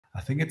I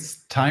think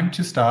it's time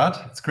to start.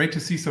 It's great to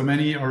see so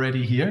many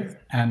already here,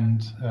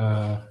 and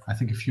I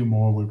think a few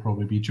more will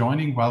probably be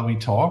joining while we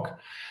talk.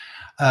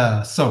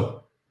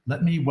 So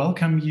let me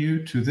welcome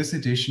you to this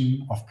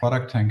edition of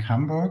ProductTank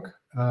Hamburg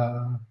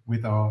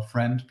with our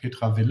friend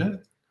Petra Wille,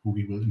 who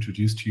we will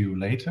introduce to you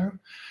later.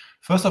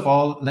 First of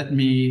all, let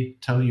me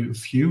tell you a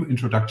few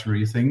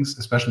introductory things,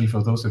 especially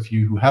for those of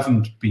you who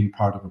haven't been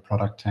part of a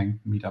ProductTank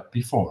meetup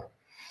before.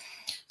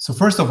 So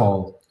first of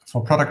all,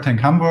 for ProductTank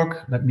Hamburg,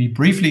 let me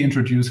briefly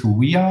introduce who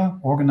we are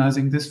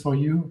organizing this for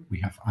you. We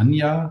have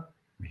Anja,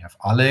 we have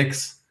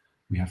Alex,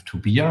 we have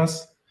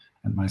Tobias,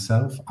 and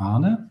myself,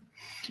 Arne.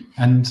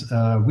 And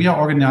we are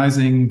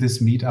organizing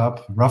this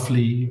meetup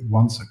roughly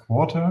once a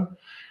quarter.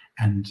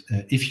 And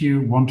if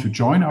you want to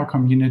join our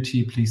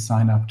community, please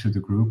sign up to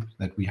the group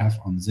that we have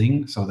on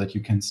Xing so that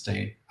you can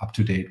stay up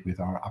to date with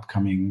our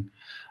upcoming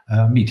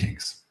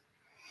meetings.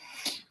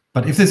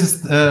 But if this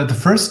is the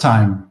first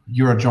time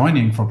you are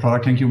joining for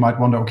ProductTank, you might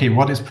wonder, okay,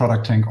 what is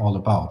ProductTank all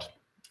about?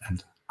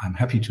 And I'm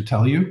happy to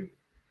tell you.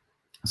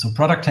 So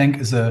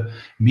ProductTank is a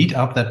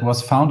meetup that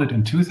was founded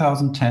in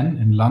 2010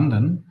 in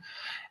London,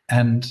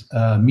 and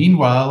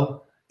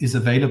meanwhile is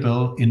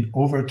available in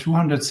over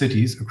 200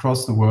 cities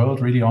across the world,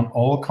 really on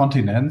all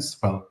continents.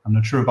 Well, I'm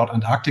not sure about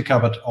Antarctica,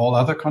 but all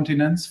other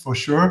continents for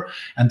sure.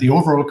 And the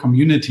overall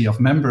community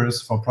of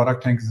members for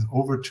ProductTank is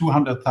over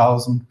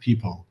 200,000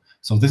 people.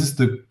 So this is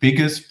the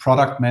biggest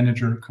product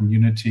manager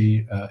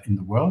community in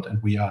the world,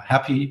 and we are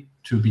happy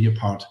to be a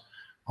part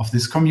of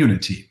this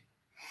community.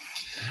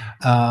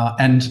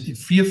 And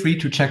feel free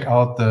to check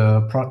out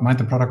the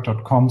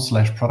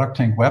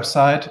mindtheproduct.com/ProductTank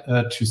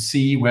website to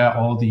see where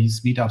all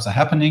these meetups are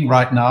happening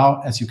right now.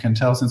 As you can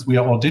tell, since we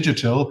are all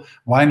digital,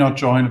 why not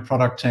join a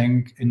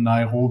ProductTank in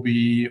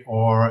Nairobi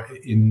or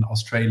in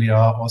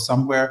Australia or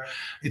somewhere?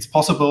 It's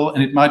possible,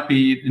 and it might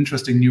be an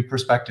interesting new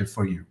perspective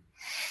for you.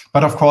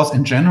 But of course,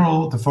 in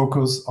general, the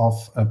focus of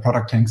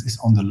ProductTanks is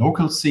on the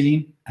local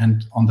scene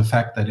and on the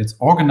fact that it's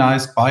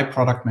organized by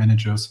product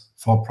managers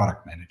for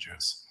product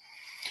managers.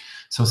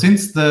 So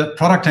since the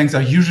ProductTanks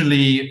are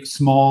usually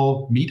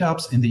small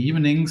meetups in the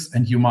evenings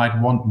and you might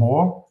want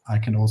more, I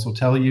can also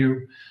tell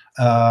you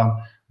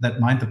that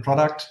Mind the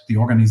Product, the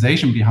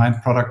organization behind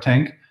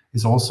ProductTank,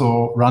 is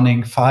also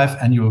running 5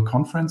 annual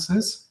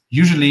conferences.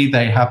 Usually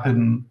they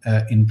happen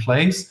in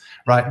place.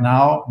 Right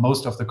now,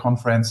 most of the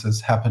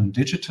conferences happen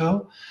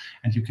digital,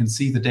 and you can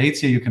see the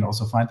dates here. You can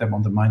also find them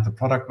on the Mind the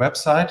Product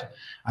website.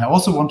 I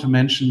also want to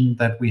mention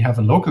that we have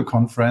a local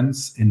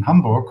conference in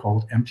Hamburg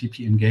called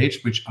MTP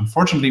Engage, which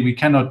unfortunately we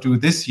cannot do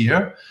this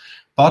year,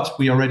 but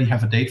we already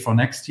have a date for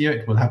next year.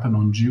 It will happen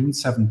on June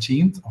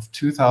 17th of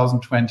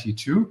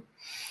 2022.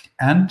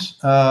 And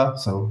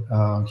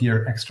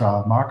here,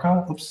 extra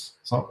marker,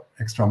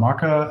 extra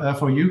marker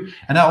for you.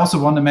 And I also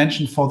want to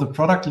mention for the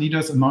product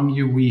leaders among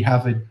you, we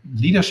have a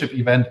leadership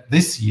event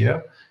this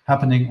year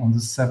happening on the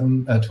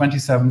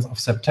 27th of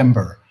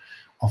September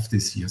of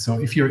this year. So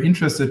if you're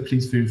interested,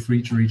 please feel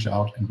free to reach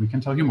out and we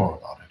can tell you more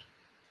about it.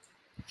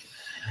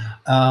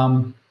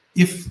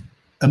 If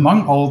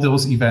among all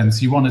those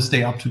events you want to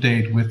stay up to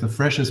date with the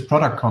freshest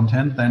product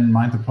content, then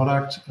Mind the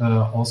Product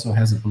also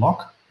has a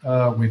blog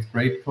with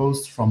great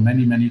posts from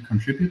many, many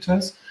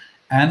contributors.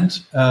 And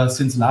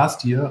since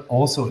last year,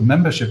 also a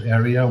membership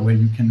area where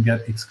you can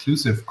get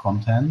exclusive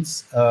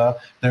contents.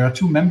 There are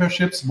 2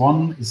 memberships.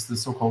 One is the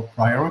so-called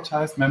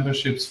prioritized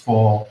memberships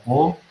for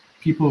all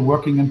people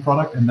working in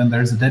product. And then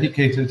there's a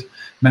dedicated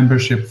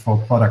membership for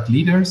product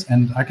leaders.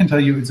 And I can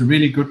tell you it's a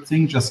really good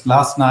thing. Just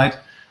last night,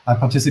 I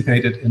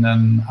participated in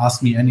an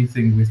Ask Me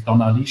Anything with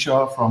Donna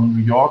Alicia from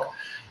New York.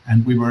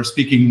 And we were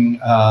speaking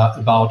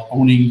about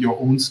owning your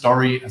own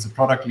story as a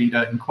product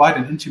leader in quite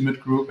an intimate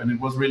group. And it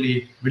was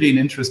really, really an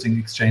interesting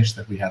exchange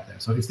that we had there.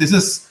 So if this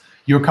is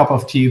your cup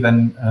of tea,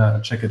 then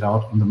check it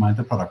out on the Mind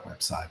the Product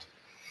website.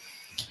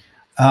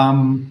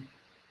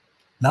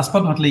 Last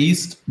but not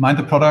least, Mind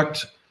the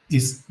Product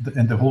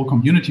and the whole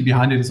community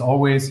behind it is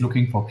always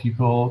looking for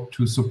people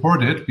to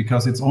support it,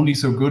 because it's only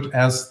so good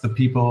as the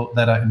people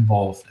that are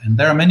involved. And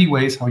there are many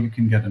ways how you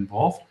can get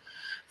involved.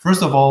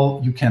 First of all,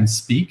 you can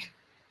speak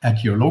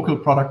at your local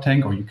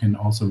ProductTank, or you can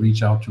also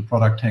reach out to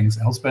ProductTanks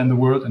elsewhere in the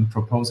world and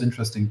propose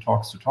interesting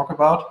talks to talk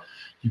about.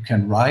 You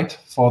can write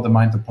for the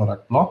Mind the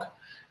Product blog,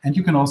 and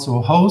you can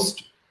also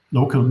host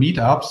local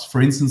meetups,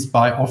 for instance,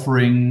 by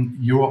offering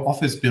your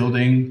office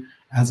building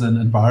as an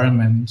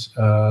environment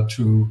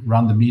to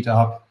run the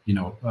meetup,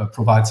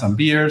 provide some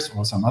beers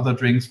or some other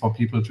drinks for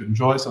people to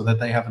enjoy so that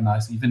they have a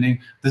nice evening.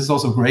 This is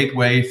also a great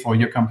way for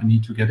your company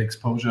to get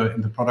exposure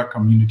in the product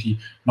community,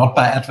 not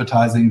by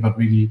advertising, but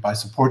really by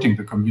supporting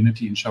the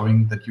community and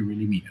showing that you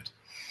really mean it.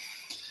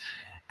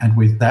 And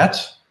with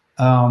that,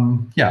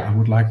 I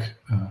would like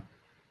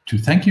to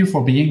thank you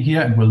for being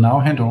here, and will now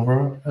hand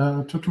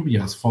over to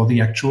Tobias for the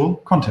actual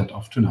content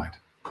of tonight.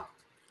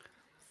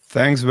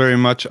 Thanks very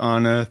much,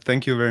 Arne.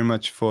 Thank you very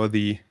much for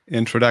the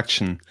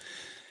introduction.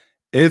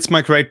 It's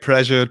my great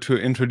pleasure to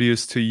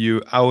introduce to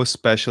you our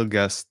special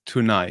guest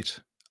tonight,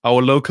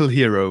 our local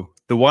hero,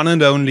 the one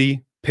and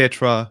only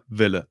Petra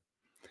Wille.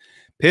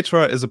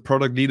 Petra is a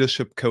product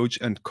leadership coach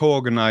and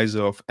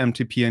co-organizer of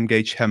MTP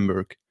Engage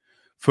Hamburg.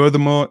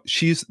 Furthermore,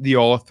 she's the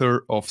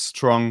author of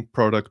Strong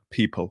Product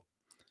People,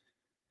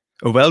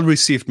 a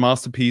well-received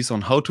masterpiece on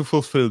how to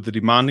fulfill the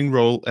demanding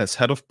role as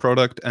head of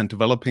product and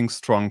developing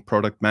strong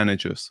product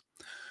managers.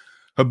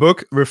 Her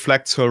book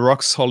reflects her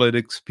rock-solid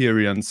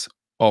experience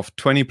of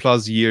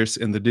 20-plus years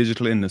in the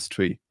digital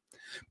industry.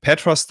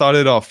 Petra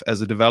started off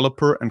as a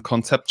developer and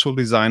conceptual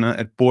designer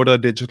at Border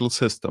Digital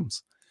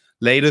Systems.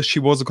 Later, she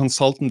was a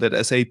consultant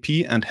at SAP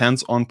and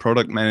hands-on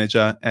product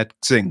manager at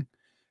Xing,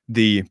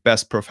 the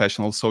best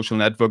professional social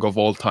network of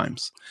all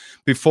times,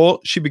 before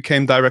she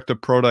became director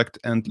product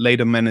and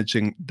later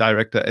managing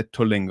director at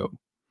Tolingo.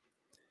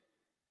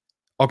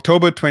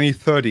 October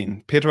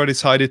 2013, Petra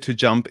decided to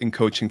jump in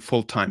coaching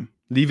full-time,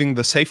 leaving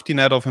the safety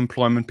net of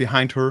employment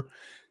behind her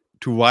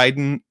to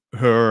widen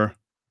her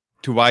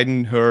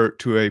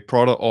to a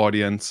broader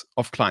audience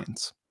of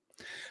clients.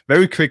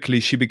 Very quickly,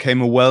 she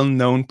became a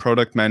well-known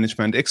product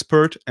management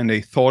expert and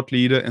a thought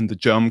leader in the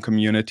German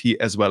community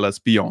as well as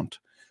beyond.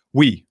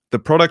 We, the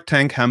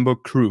ProductTank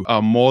Hamburg crew,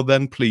 are more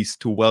than pleased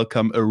to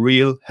welcome a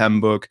real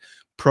Hamburg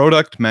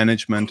product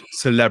management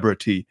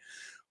celebrity.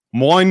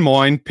 Moin,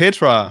 moin,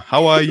 Petra,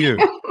 how are you?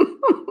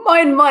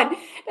 Moin, moin.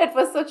 That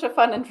was such a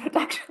fun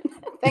introduction.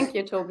 Thank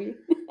you, Toby.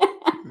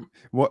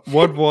 What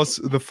was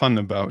the fun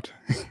about?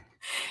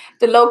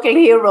 The local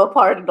hero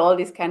part and all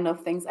these kind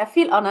of things. I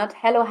feel honored.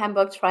 Hello,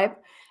 Hamburg tribe.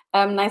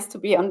 Nice to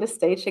be on the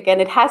stage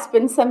again. It has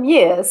been some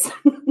years.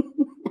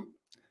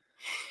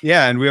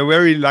 Yeah, and we are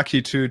very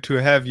lucky to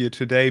have you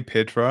today,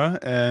 Petra.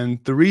 And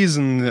the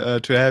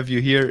reason to have you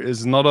here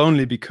is not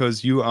only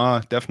because you are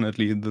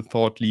definitely the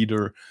thought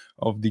leader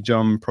of the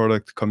German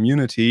product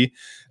community,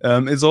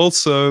 it's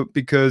also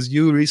because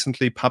you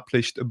recently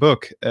published a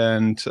book.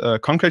 And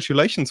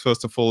congratulations,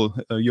 first of all.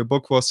 Your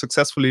book was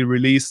successfully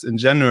released in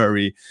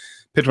January.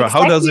 Petra,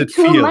 exactly how does it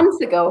feel? 2 months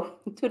ago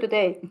to the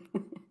day.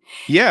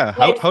 Yeah,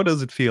 how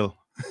does it feel?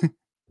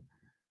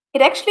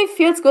 It actually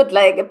feels good,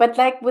 but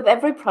like with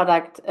every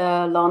product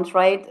launch,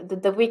 right?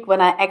 The week when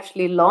I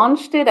actually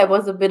launched it, I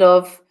was a bit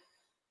of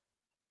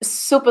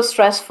super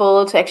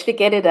stressful to actually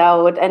get it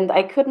out, and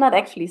I could not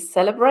actually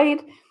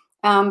celebrate.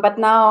 But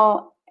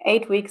now,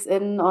 8 weeks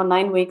in or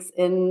 9 weeks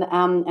in,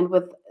 and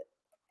with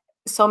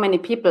so many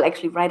people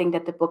actually writing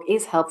that the book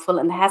is helpful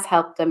and has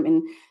helped them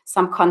in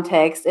some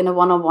context, in a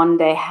one-on-one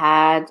they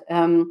had,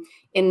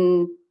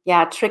 in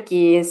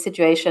tricky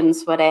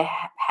situations where they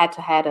had to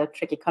have a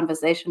tricky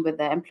conversation with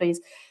their employees.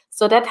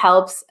 So that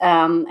helps,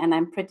 and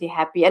I'm pretty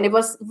happy. And it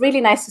was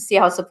really nice to see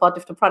how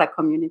supportive the product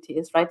community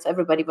is, right? So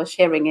everybody was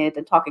sharing it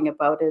and talking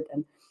about it,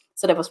 and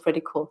so that was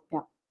pretty cool.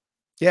 Yeah.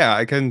 Yeah,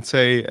 I can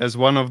say as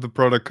one of the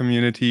product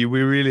community,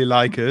 we really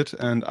like it,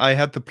 and I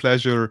had the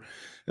pleasure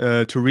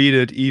to read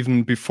it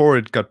even before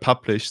it got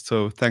published.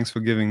 So thanks for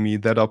giving me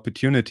that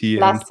opportunity.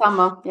 Last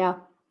summer, yeah.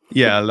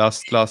 Yeah,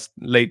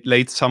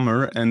 late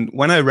summer. And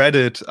when I read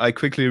it, I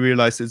quickly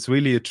realized it's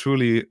really a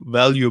truly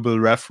valuable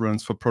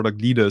reference for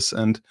product leaders.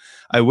 And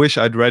I wish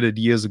I'd read it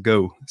years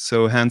ago.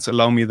 So hence,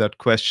 allow me that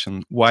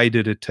question. Why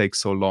did it take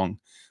so long?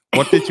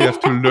 What did you have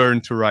to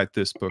learn to write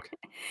this book?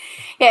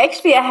 Yeah,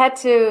 actually, I had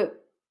to.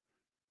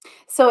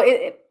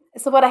 So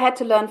what I had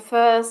to learn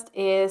first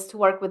is to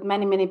work with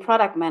many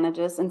product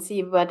managers and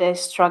see where they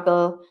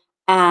struggle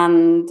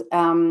and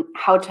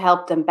how to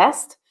help them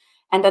best.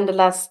 And then the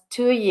last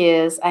 2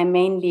 years, I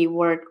mainly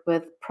worked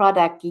with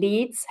product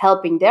leads,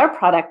 helping their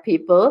product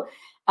people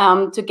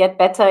to get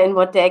better in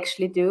what they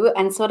actually do.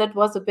 And so that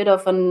was a bit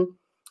of an,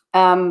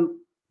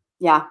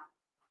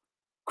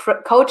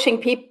 coaching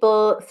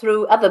people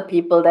through other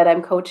people that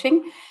I'm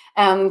coaching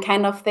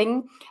kind of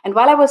thing. And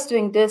while I was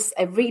doing this,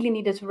 I really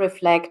needed to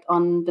reflect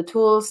on the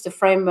tools, the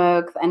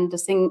framework, and the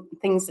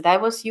things that I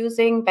was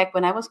using back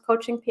when I was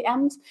coaching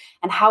PMs,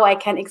 and how I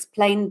can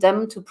explain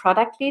them to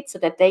product leads so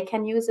that they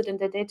can use it in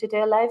their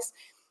day-to-day lives.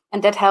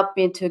 And that helped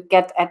me to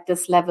get at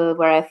this level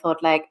where I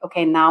thought like,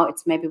 okay, now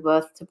it's maybe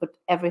worth to put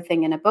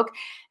everything in a book.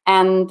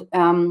 And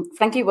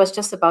frankly, it was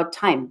just about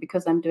time,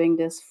 because I'm doing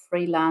this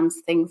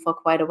freelance thing for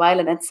quite a while.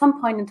 And at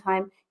some point in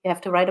time, you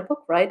have to write a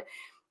book, right?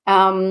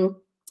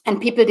 And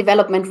people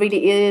development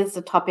really is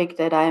a topic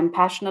that I am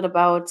passionate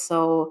about.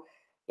 So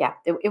yeah,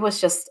 it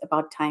was just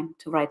about time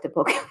to write the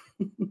book.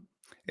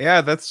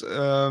 Yeah, that's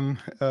a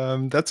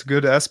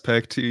good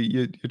aspect.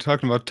 You're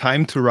talking about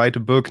time to write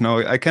a book. Now,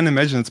 I can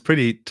imagine it's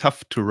pretty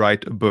tough to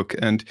write a book,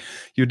 and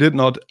you did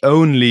not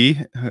only,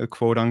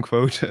 quote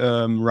unquote,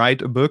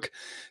 write a book,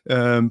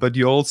 but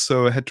you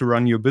also had to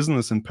run your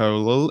business in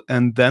parallel.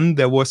 And then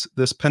there was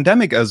this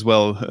pandemic as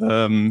well,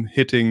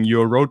 hitting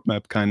your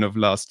roadmap kind of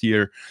last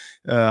year.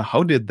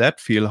 How did that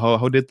feel?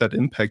 How did that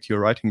impact your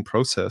writing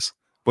process?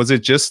 Was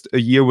it just a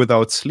year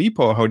without sleep,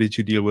 or how did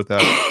you deal with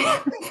that?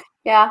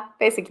 Yeah,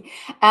 basically.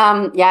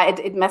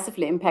 It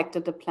massively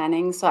impacted the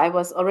planning. So I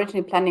was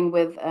originally planning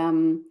with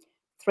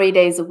 3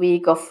 days a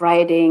week of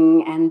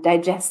writing and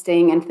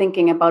digesting and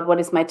thinking about what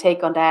is my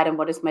take on that and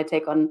what is my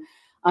take on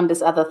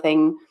this other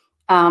thing.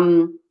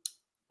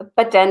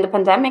 but then the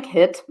pandemic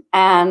hit,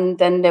 and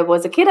then there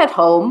was a kid at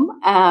home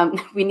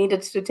we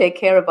needed to take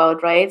care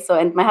about, right? So,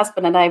 and my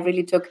husband and I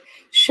really took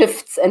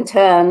shifts and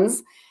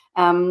turns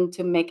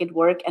to make it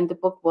work. And the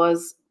book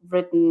was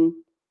written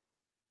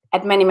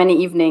at many,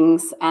 many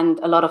evenings, and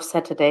a lot of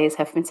Saturdays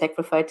have been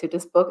sacrificed to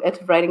this book,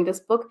 to writing this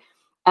book.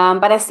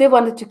 But I still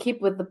wanted to keep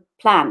with the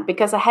plan,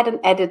 because I had an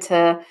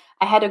editor.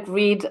 I had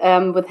agreed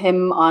with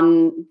him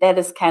on that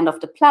is kind of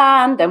the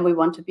plan. Then we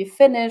want to be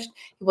finished.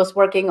 He was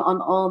working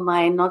on all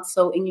my not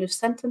so English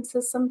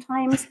sentences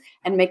sometimes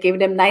and making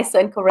them nicer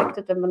and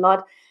corrected them a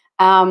lot.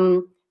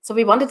 So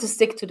we wanted to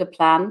stick to the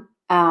plan.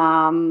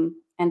 And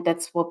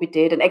that's what we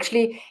did. And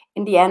actually,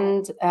 in the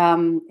end,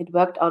 it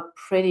worked out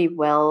pretty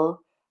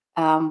well.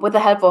 With the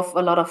help of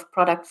a lot of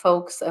product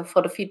folks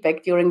for the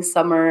feedback during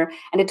summer.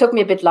 And it took me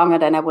a bit longer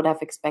than I would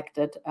have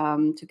expected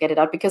to get it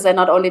out, because I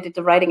not only did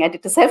the writing, I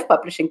did the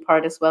self-publishing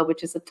part as well,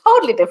 which is a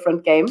totally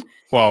different game.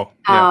 Wow.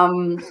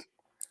 Yeah.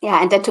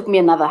 Yeah, and that took me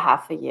another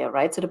half a year,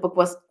 right? So the book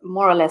was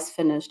more or less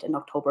finished in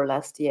October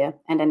last year,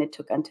 and then it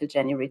took until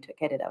January to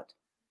get it out.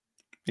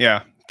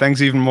 Yeah,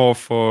 thanks even more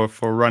for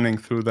running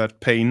through that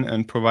pain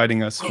and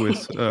providing us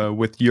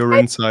with your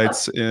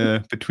insights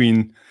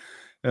between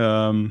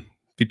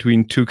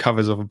two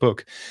covers of a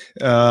book.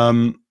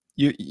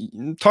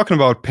 You talking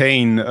about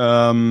pain,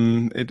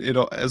 it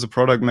as a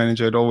product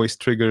manager, it always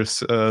triggers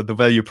the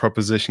value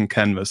proposition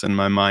canvas in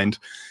my mind.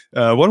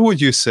 What would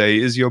you say,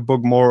 is your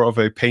book more of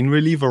a pain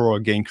reliever or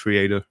a gain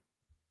creator?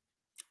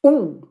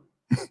 Ooh.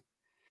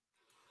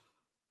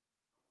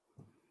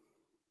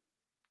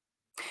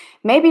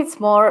 Maybe it's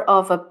more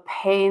of a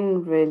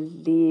pain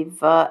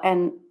reliever,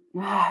 and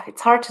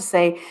it's hard to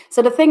say.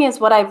 So the thing is,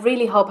 what I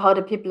really hope how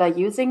the people are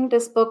using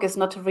this book is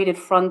not to read it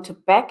front to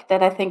back.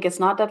 That I think is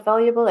not that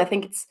valuable. I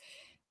think it's,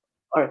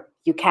 or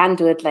you can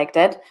do it like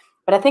that,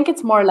 but I think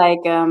it's more like,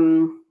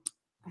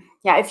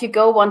 yeah, if you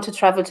want to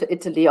travel to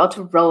Italy or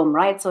to Rome,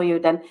 right? So you're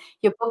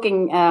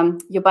booking,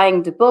 you're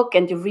buying the book,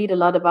 and you read a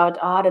lot about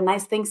the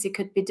nice things you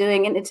could be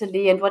doing in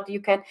Italy and where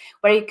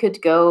you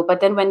could go. But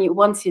then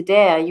once you're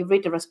there, you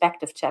read the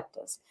respective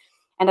chapters.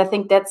 And I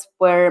think that's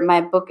where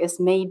my book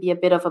is maybe a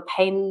bit of a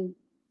pain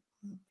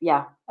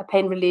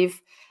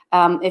relief.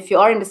 If you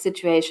are in the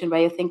situation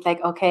where you think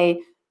like,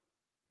 okay,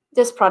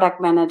 this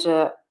product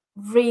manager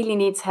really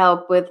needs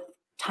help with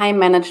time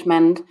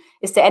management.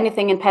 Is there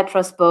anything in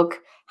Petra's book?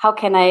 How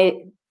can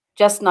I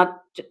just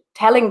not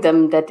telling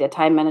them that their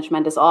time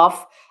management is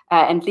off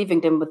and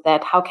leaving them with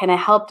that? How can I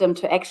help them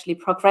to actually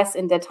progress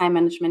in their time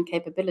management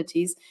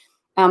capabilities?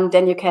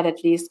 Then you can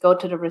at least go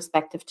to the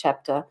respective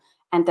chapter.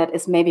 And that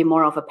is maybe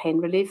more of a pain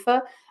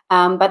reliever.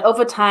 But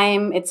over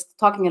time, it's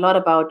talking a lot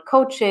about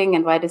coaching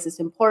and why this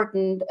is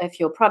important. If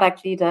you're a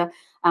product leader,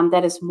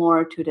 that is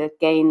more to the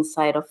gain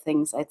side of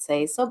things, I'd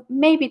say. So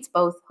maybe it's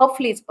both.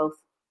 Hopefully it's both.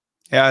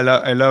 Yeah,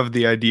 I love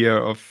the idea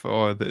of,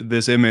 or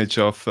this image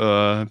of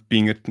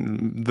being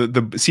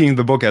seeing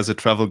the book as a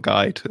travel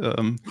guide,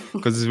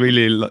 because it's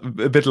really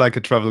a bit like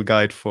a travel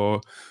guide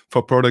for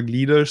product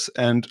leaders,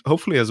 and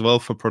hopefully as well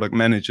for product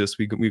managers.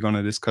 We're going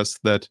to discuss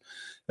that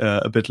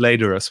a bit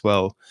later as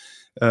well.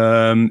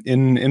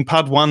 In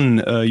part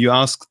one, you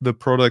ask the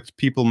product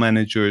people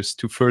managers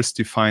to first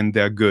define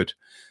their good.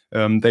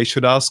 They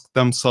should ask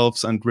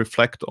themselves and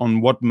reflect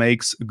on what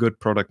makes a good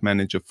product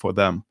manager for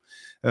them.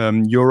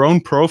 Your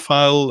own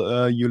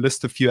profile, you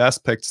list a few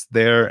aspects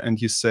there, and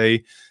you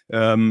say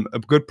a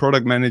good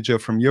product manager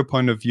from your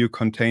point of view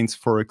contains,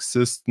 for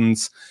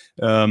existence,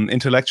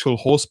 intellectual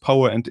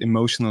horsepower and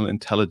emotional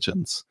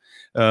intelligence.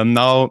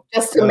 Now,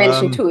 just to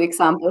mention two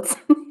examples.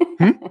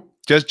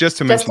 Just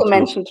to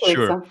mention two.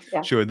 Sure, examples.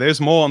 Yeah. Sure.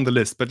 There's more on the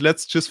list, but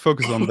let's just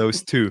focus on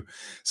those two.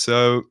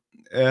 So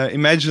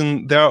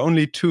imagine there are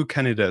only two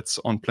candidates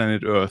on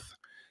planet Earth,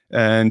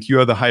 and you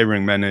are the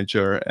hiring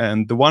manager,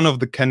 and the one of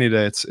the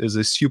candidates is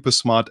a super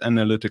smart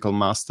analytical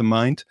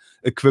mastermind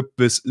equipped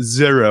with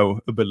zero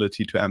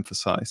ability to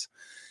emphasize,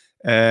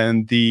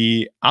 and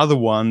the other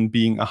one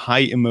being a high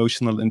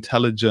emotional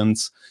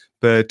intelligence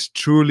but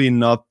truly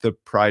not the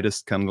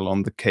brightest candle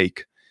on the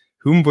cake.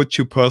 Whom would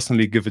you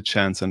personally give a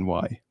chance, and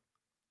why?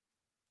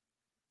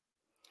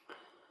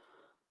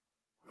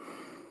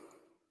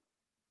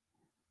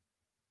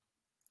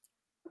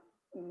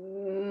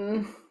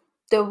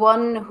 The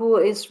one who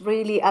is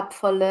really up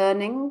for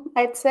learning,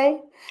 I'd say,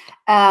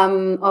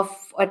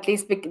 of at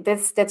least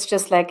that's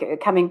just like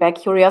coming back.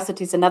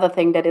 Curiosity is another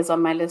thing that is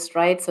on my list,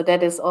 right? So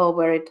that is all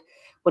where it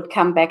would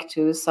come back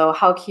to. So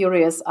how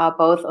curious are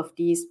both of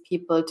these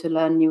people to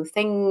learn new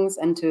things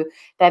and to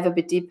dive a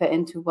bit deeper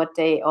into what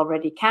they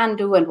already can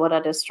do and what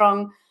are the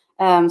strong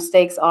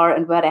stakes are,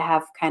 and where they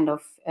have kind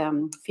of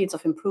fields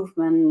of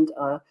improvement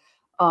or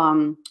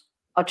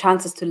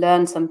chances to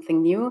learn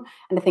something new.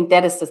 And I think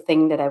that is the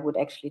thing that I would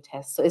actually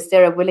test. So is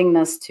there a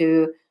willingness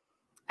to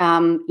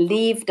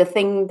leave the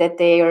thing that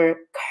they are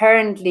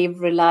currently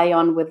rely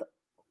on with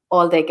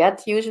all they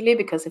get usually,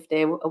 because if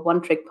they're a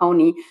one-trick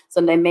pony,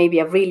 so they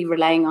maybe are really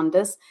relying on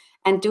this.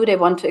 And do they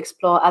want to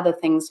explore other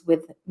things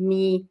with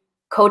me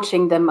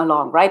coaching them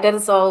along, right? That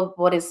is all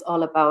what it's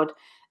all about.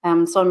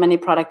 So many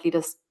product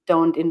leaders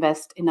don't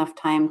invest enough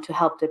time to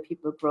help the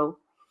people grow.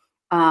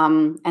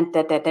 And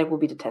that will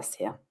be the test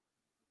here.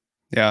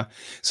 Yeah.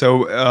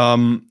 So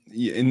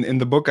in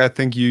the book, I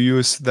think you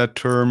use that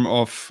term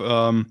of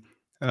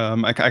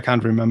I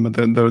can't remember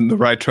the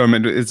right term.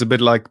 It's a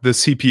bit like the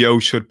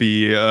CPO should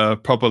be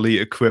properly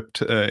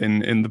equipped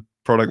in the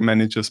product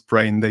manager's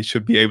brain. They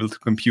should be able to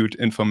compute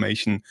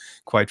information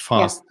quite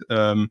fast.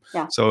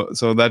 Yeah.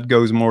 So that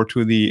goes more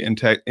to the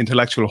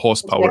intellectual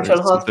horsepower. Is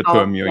the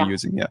term you're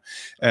using. Yeah.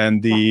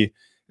 And the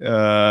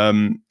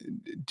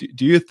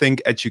do you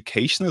think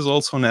education is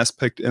also an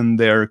aspect in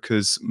there?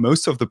 Because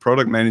most of the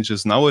product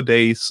managers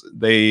nowadays,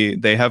 they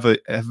have a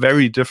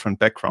very different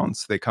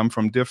backgrounds. They come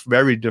from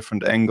very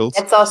different angles.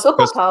 That's our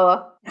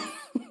superpower.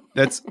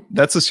 That's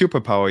a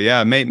superpower.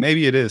 Yeah,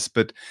 maybe it is.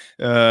 But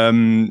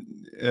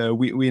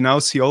we now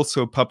see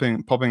also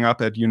popping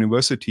up at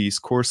universities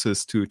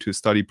courses to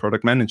study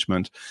product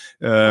management.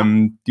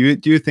 Do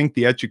you think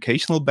the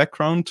educational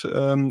background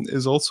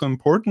is also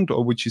important,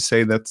 or would you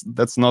say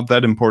that's not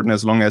that important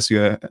as long as you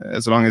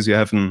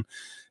have a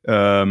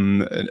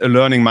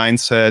learning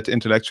mindset,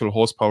 intellectual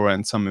horsepower,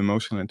 and some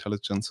emotional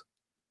intelligence?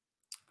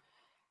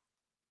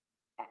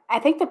 I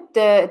think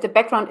that the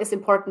background is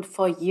important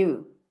for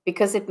you,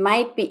 because it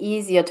might be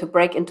easier to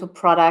break into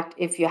product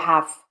if you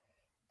have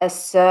a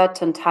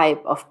certain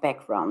type of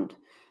background.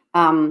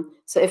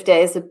 So if there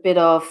is a bit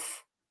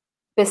of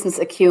business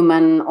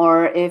acumen,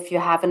 or if you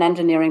have an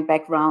engineering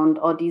background,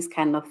 or these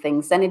kind of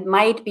things, then it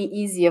might be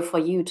easier for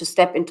you to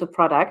step into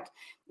product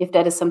if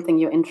that is something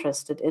you're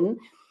interested in.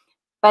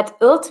 But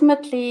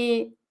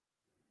ultimately,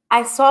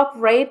 I saw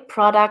great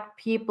product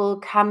people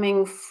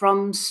coming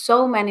from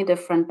so many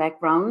different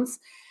backgrounds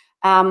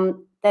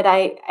that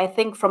I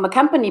think from a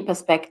company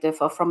perspective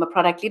or from a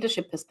product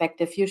leadership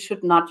perspective, you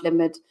should not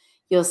limit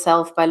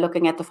yourself by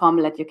looking at the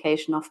formal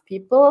education of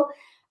people.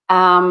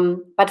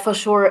 But for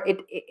sure,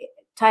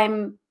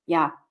 time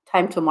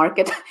to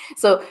market.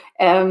 So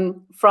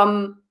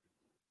from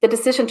the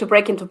decision to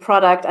break into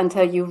product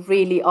until you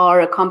really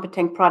are a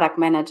competent product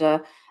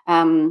manager,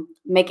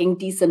 making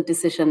decent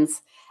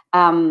decisions,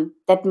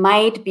 that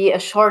might be a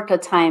shorter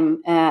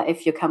time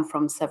if you come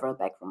from several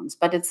backgrounds,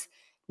 but it's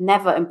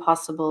never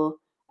impossible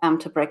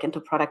to break into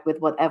product with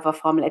whatever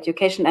formal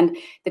education. And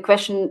the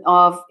question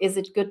of, is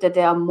it good that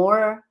there are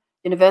more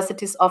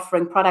universities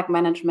offering product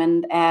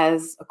management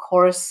as a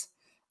course?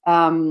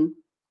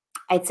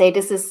 I'd say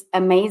this is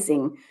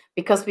amazing,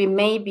 because we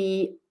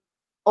maybe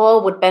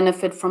all would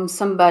benefit from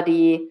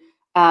somebody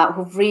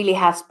who really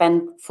has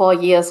spent 4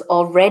 years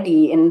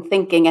already in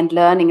thinking and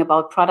learning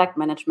about product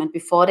management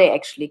before they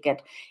actually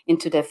get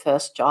into their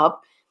first job.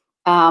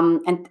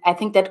 And I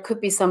think that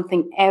could be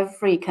something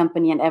every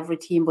company and every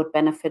team would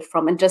benefit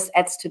from, and just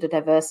adds to the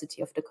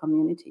diversity of the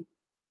community.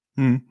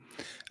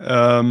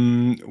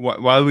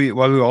 While we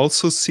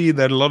also see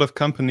that a lot of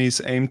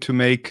companies aim to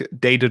make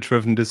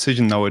data-driven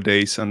decision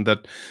nowadays, and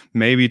that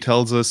maybe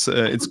tells us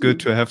it's good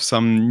to have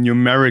some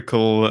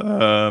numerical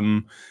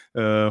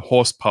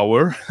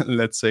horsepower,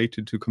 let's say,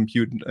 to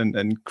compute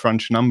and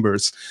crunch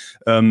numbers.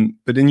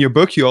 But in your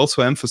book, you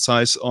also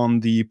emphasize on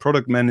the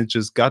product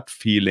manager's gut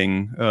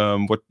feeling.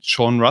 What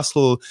Sean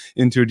Russell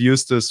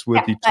introduced us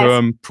with the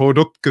term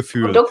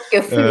Produktgefühl.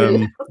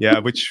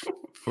 Which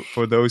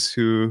for those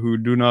who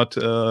do not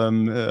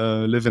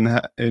live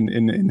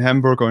in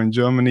Hamburg or in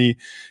Germany,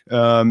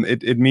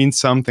 it means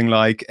something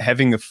like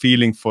having a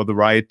feeling for the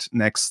right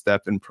next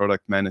step in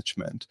product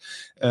management.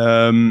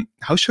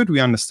 How should we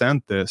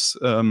understand this?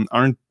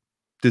 Aren't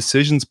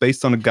decisions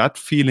based on a gut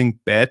feeling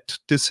bad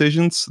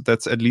decisions?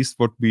 That's at least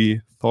what we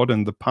thought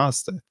in the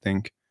past, I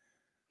think.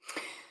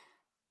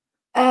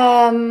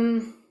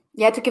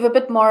 To give a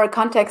bit more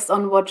context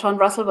on what Sean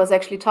Russell was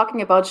actually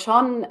talking about,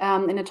 Sean,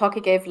 in a talk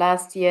he gave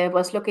last year,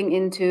 was looking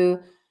into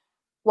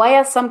why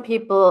are some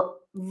people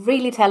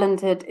really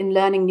talented in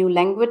learning new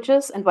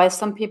languages and why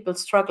some people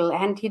struggle.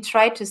 And he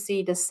tried to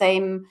see the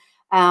same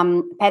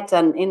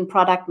pattern in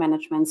product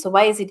management. So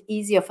why is it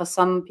easier for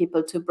some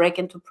people to break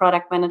into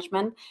product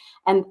management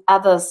and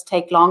others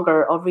take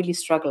longer or really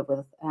struggle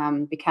with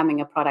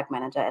becoming a product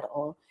manager at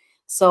all?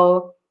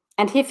 So,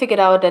 and he figured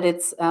out that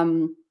it's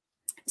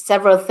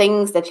several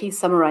things that he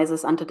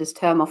summarizes under this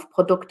term of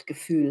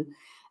Produktgefühl.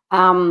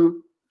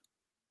 And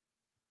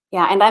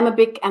I'm a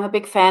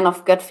big fan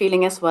of gut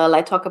feeling as well.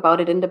 I talk about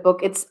it in the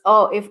book. It's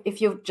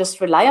if you just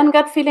rely on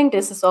gut feeling,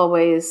 this is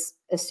always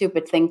a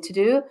stupid thing to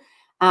do.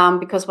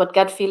 Because what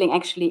gut feeling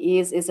actually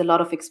is a lot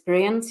of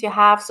experience you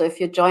have. So if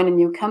you join a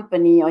new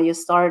company or you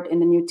start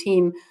in a new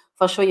team,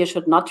 for sure you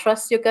should not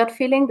trust your gut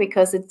feeling,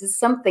 because it is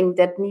something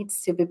that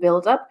needs to be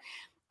built up.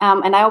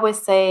 And I always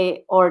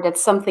say, or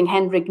that's something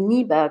Henrik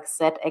Nieberg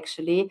said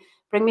actually,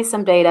 bring me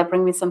some data,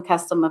 bring me some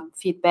customer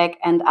feedback,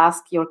 and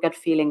ask your gut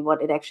feeling what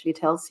it actually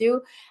tells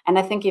you. And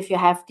I think if you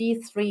have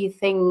these 3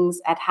 things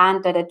at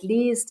hand, that at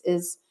least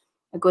is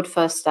a good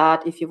first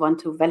start if you want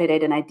to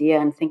validate an idea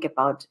and think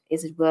about,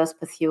 is it worth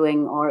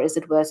pursuing, or is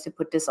it worth to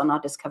put this on our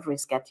discovery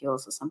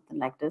schedules or something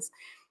like this?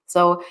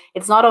 So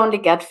it's not only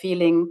gut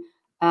feeling.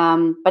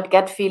 but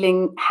gut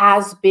feeling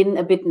has been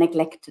a bit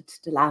neglected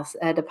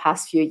the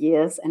past few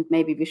years, and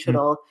maybe we should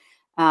all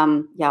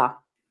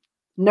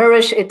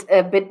nourish it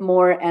a bit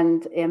more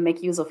and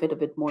make use of it a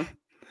bit more.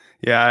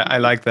 Yeah, I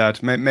like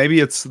that.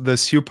 Maybe it's the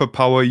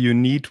superpower you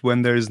need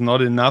when there is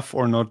not enough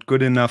or not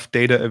good enough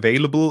data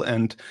available.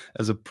 And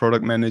as a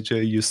product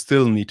manager, you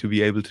still need to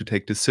be able to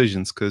take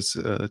decisions, because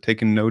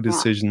taking no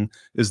decision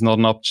is not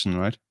an option,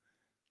 right?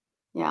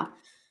 Yeah.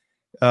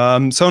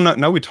 So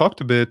now we talked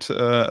a bit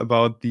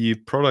about the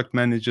product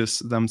managers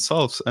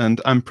themselves,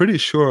 and I'm pretty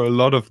sure a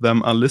lot of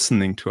them are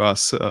listening to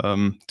us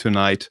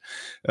tonight.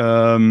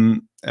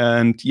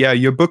 And yeah,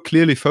 your book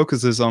clearly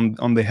focuses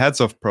on the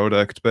heads of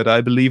product, but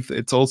I believe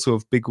it's also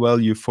of big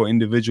value for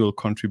individual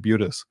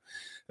contributors.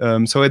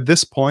 So at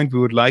this point, we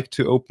would like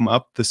to open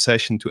up the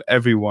session to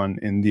everyone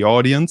in the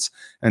audience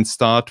and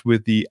start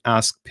with the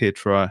Ask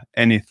Petra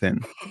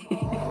Anything.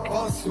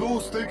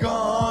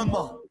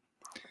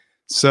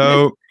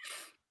 So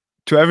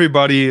to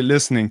everybody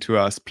listening to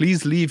us,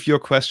 please leave your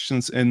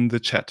questions in the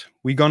chat.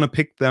 We're going to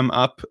pick them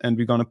up, and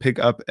we're going to pick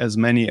up as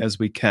many as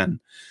we can.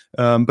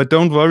 But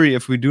don't worry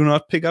if we do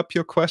not pick up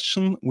your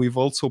question. We've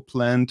also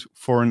planned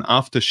for an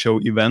after-show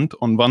event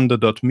on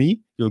wander.me.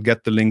 You'll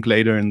get the link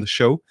later in the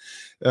show.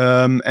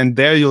 And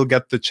there you'll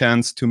get the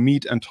chance to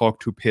meet and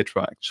talk to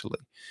Petra, actually.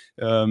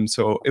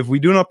 So if we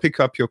do not pick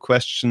up your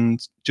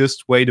questions,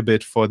 just wait a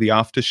bit for the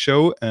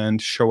after-show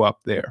and show up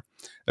there.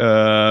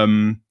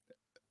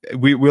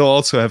 We will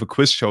also have a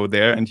quiz show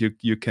there, and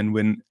you can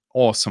win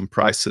awesome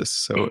prizes.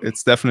 So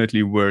it's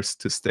definitely worth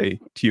to stay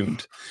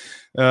tuned.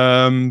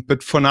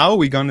 But for now,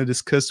 we're going to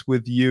discuss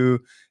with you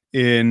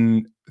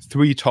in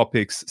 3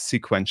 topics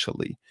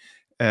sequentially.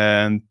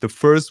 And the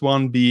first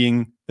one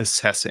being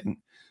assessing.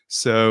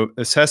 So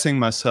assessing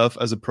myself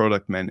as a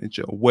product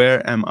manager.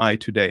 Where am I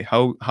today?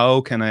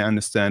 How can I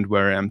understand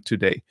where I am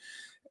today?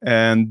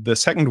 And the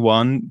second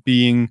one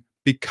being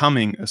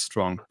becoming a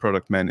strong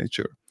product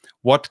manager.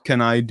 What can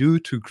I do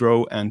to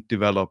grow and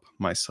develop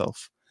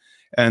myself?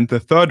 And the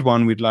third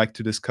one we'd like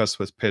to discuss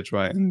with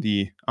Petra in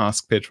the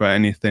Ask Petra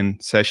Anything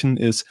session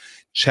is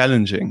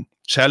challenging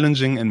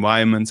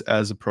environments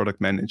as a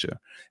product manager.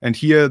 And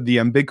here the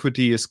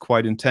ambiguity is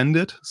quite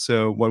intended.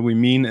 So what we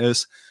mean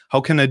is,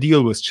 how can I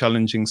deal with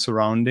challenging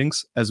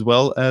surroundings, as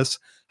well as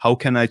how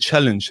can I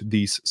challenge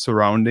these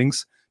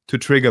surroundings to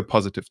trigger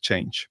positive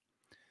change?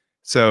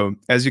 So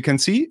as you can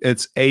see,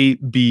 it's A,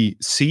 B,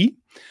 C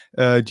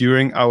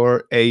during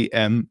our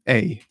AMA.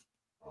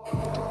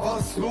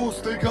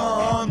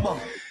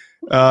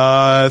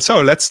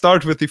 So let's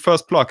start with the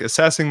first block,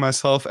 assessing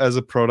myself as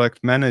a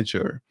product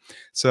manager.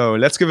 So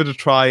let's give it a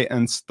try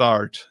and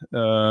start.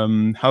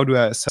 How do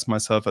I assess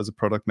myself as a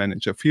product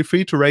manager? Feel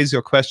free to raise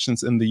your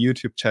questions in the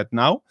YouTube chat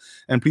now.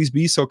 And please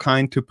be so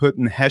kind to put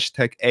an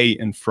hashtag A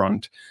in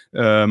front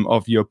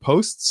of your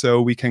post,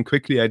 so we can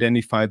quickly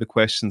identify the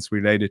questions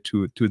related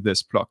to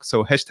this block.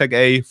 So hashtag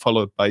A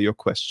followed by your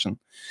question.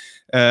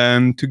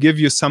 To give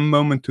you some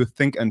moment to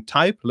think and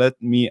type,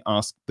 let me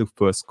ask the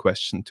first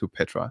question to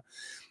Petra.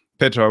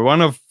 Petra,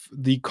 one of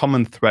the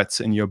common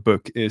threads in your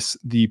book is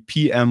the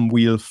PM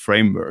wheel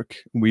framework.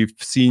 We've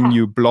seen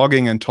you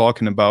blogging and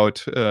talking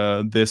about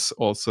this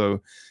also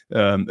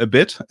a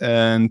bit,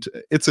 and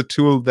it's a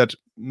tool that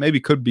maybe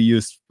could be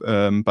used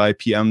by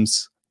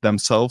PMs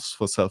themselves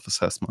for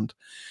self-assessment.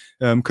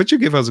 Could you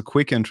give us a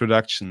quick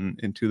introduction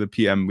into the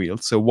PM wheel?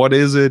 So what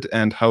is it,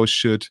 and how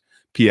should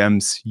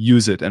PMs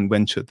use it, and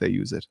when should they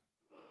use it?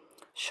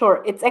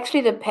 Sure. It's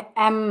actually the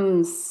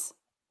PMs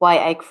why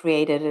I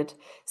created it.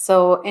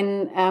 So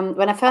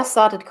when I first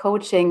started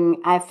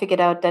coaching, I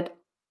figured out that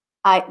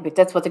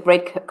that's what a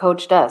great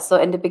coach does. So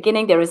in the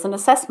beginning, there is an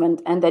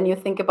assessment, and then you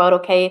think about,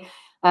 okay,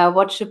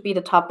 what should be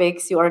the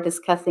topics you are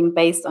discussing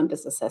based on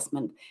this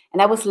assessment?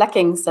 And I was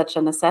lacking such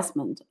an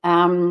assessment.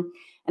 And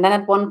then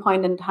at one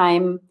point in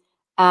time,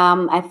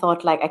 I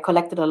thought, like, I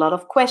collected a lot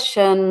of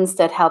questions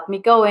that helped me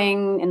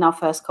going in our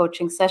first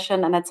coaching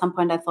session. And at some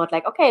point I thought,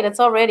 like, okay, that's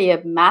already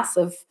a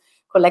massive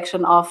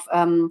collection of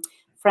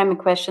framing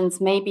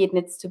questions. Maybe it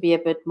needs to be a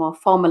bit more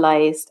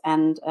formalized,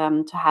 and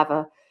to have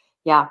a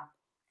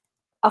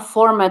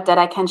format that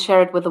I can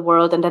share it with the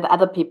world and that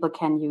other people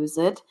can use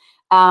it.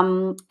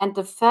 And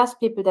the first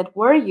people that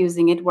were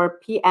using it were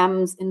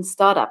PMs in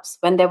startups,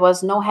 when there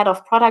was no head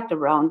of product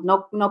around,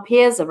 no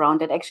peers around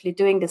that actually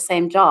doing the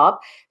same job,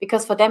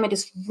 because for them it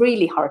is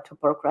really hard to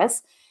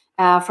progress.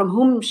 From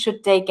whom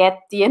should they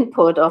get the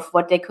input of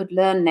what they could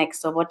learn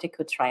next or what they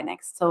could try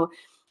next? So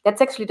that's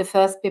actually the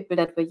first people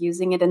that were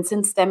using it. And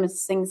since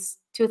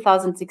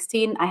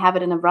 2016, I have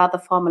it in a rather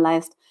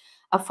formalized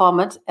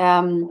format.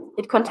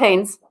 It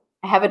contains,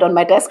 I have it on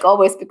my desk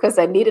always because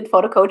I need it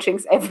for the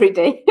coachings every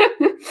day.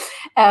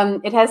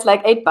 It has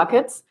like 8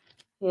 buckets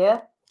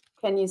here.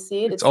 Can you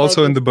see it? It's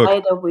also like in the book.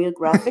 Spider wheel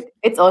graphic.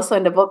 It's also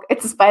in the book.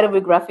 It's a spider wheel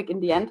graphic in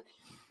the end.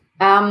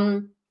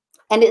 And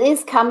it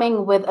is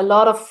coming with a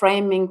lot of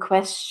framing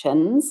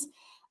questions.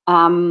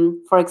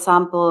 For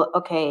example,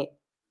 okay,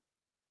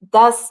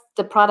 does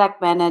the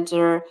product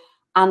manager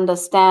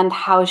understand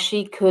how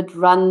she could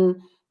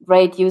run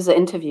great user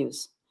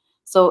interviews?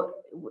 So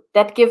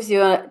that gives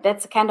you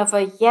that's kind of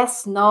a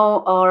yes,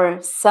 no,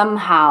 or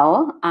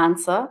somehow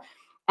answer.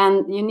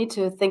 And you need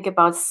to think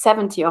about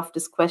 70 of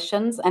these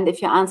questions. And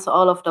if you answer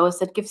all of those,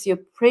 that gives you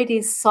a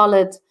pretty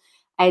solid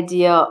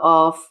idea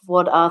of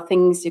what are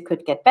things you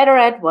could get better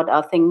at, what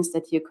are things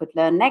that you could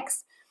learn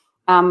next.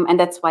 And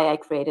that's why I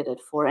created it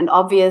for. And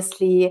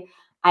obviously,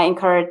 I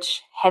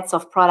encourage heads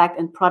of product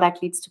and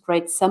product leads to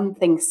create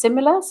something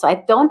similar. So I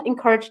don't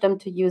encourage them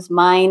to use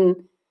mine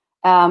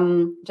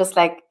just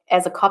like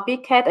as a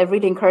copycat. I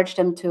really encourage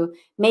them to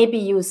maybe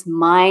use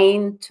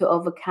mine to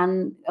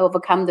overcome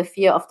the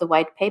fear of the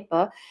white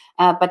paper,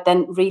 but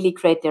then really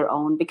create their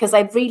own. Because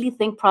I really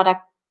think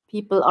product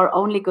people are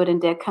only good in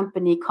their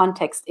company,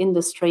 context,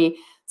 industry.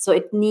 So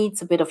it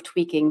needs a bit of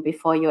tweaking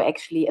before you're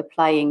actually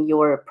applying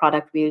your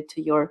product wheel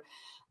to your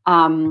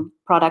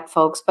product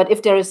folks. But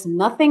if there is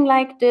nothing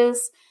like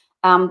this,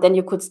 then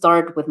you could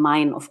start with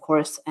mine, of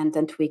course, and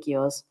then tweak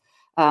yours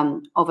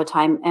over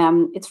time.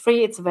 It's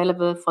free. It's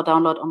available for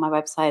download on my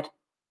website,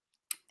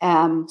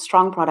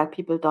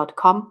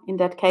 strongproductpeople.com in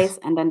that case.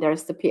 And then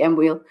there's the PM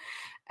wheel.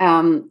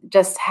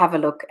 Just have a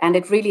look. And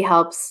it really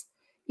helps,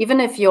 even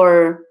if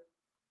your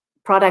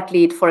product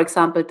lead, for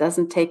example,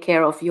 doesn't take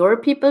care of your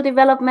people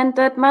development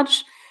that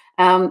much.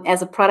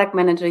 As a product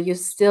manager, you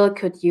still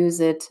could use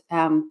it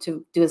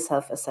to do a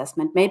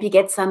self-assessment. Maybe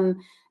get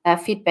some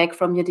feedback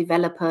from your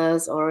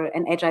developers or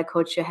an agile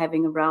coach you're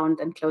having around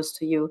and close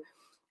to you.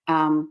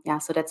 Yeah,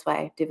 so that's why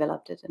I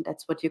developed it, and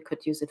that's what you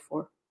could use it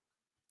for.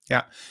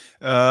 Yeah,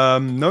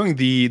 knowing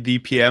the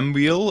PM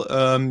wheel,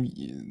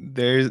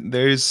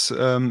 there's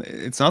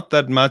it's not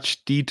that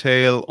much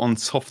detail on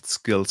soft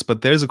skills,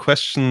 but there's a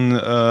question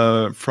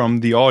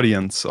from the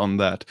audience on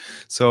that.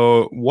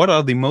 So, what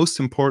are the most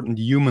important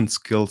human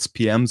skills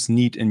PMs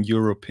need in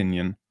your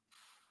opinion?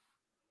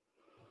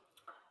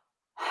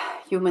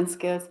 Human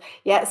skills,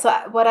 yeah. So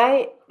what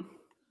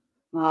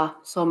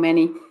so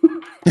many,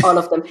 all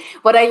of them.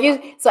 What I use,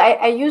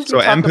 I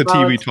usually talk empathy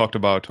about, we talked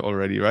about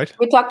already, right?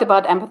 We talked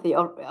about empathy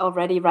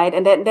already, right?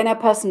 And then are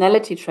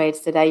personality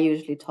traits that I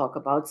usually talk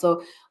about.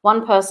 So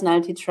one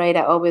personality trait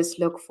I always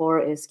look for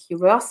is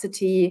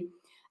curiosity.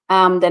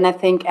 Then I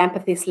think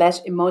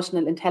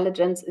empathy/emotional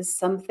intelligence is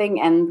something.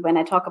 And when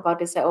I talk about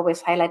this, I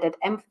always highlight that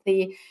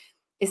empathy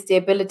is the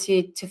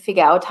ability to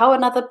figure out how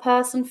another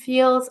person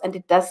feels. And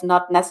it does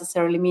not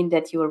necessarily mean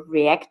that you will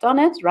react on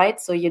it, right?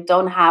 So you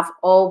don't have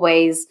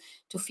always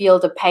to feel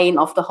the pain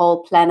of the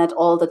whole planet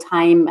all the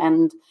time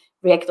and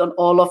react on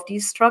all of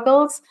these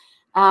struggles.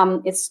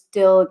 It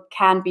still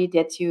can be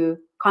that you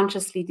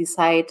consciously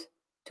decide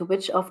to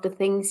which of the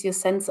things you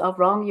sense are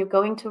wrong you're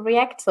going to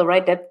react. So,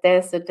 right,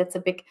 that's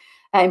a big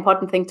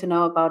important thing to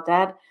know about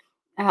that.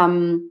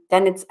 Then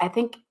I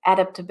think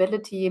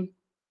adaptability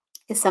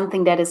is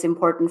something that is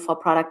important for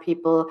product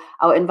people.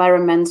 Our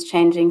environment's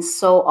changing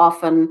so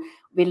often.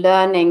 We're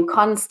learning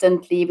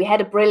constantly. We had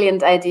a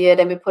brilliant idea,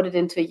 then we put it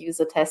into a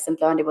user test and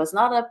learned it was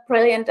not a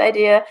brilliant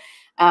idea.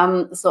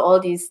 So all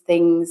these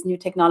things, new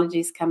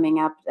technologies coming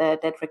up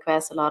that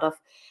requires a lot of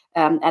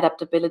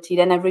adaptability.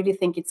 Then I really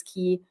think it's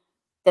key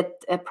that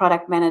a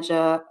product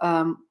manager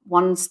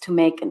wants to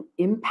make an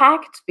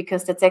impact,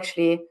 because that's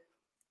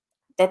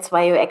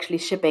why you're actually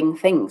shipping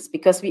things,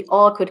 because we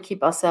all could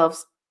keep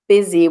ourselves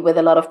busy with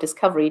a lot of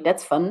discovery.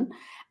 That's fun.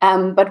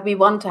 But we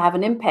want to have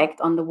an impact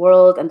on the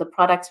world, and the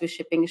products we're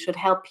shipping should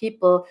help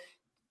people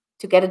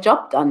to get a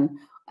job done,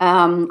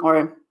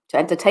 or to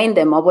entertain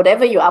them, or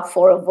whatever you're up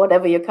for, or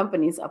whatever your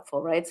company is up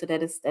for, right? So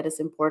that is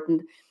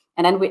important.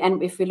 And then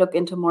if we look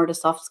into more the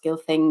soft skill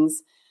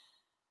things,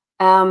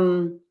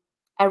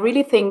 I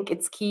really think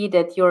it's key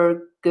that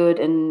you're good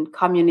in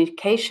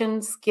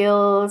communication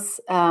skills.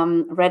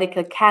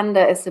 Radical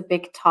candor is a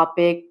big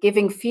topic.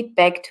 Giving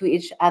feedback to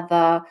each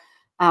other.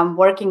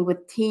 Working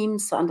with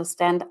teams to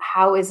understand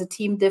how is a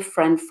team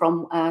different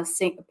from a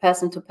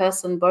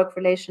person-to-person work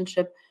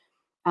relationship.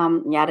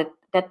 Yeah,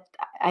 that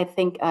I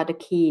think are the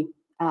key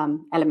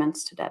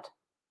elements to that.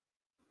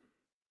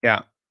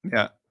 Yeah,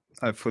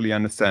 I fully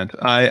understand.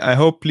 I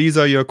hope,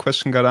 Lisa, your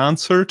question got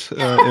answered.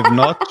 If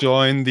not,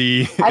 join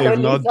the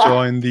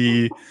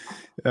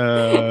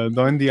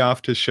join the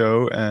after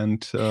show,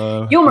 and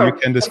humor. You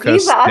can discuss. If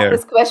Lisa asked there.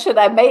 This question,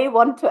 I may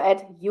want to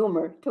add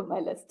humor to my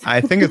list. I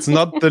think it's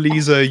not the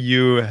Lisa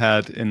you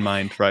had in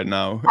mind right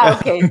now.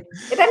 Okay,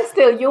 then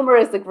still, humor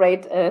is a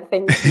great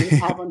thing to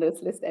have on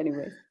this list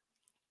anyway.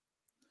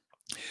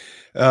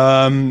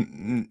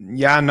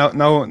 Yeah,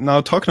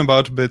 now talking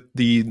about a bit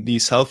the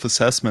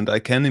self-assessment, I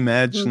can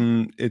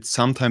imagine it's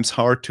sometimes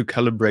hard to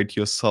calibrate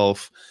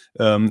yourself,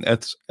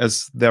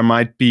 as there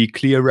might be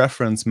clear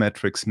reference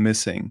metrics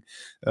missing.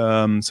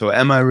 So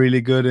am I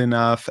really good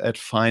enough at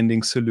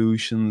finding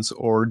solutions,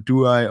 or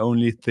do I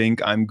only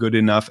think I'm good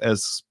enough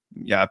as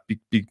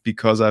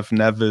because I've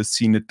never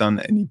seen it done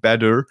any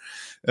better?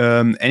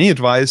 Any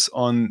advice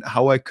on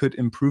how I could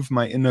improve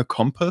my inner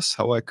compass,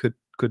 how I could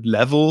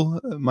level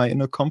my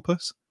inner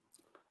compass?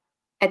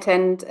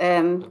 Attend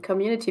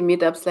community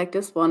meetups like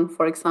this one,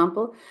 for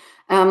example.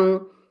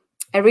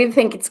 I really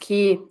think it's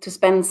key to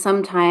spend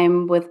some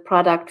time with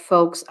product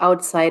folks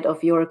outside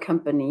of your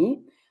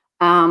company.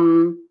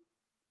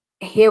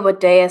 Hear what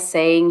they are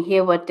saying,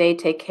 hear what they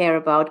take care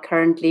about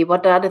currently.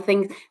 What are the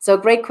things? So a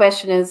great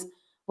question is,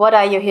 what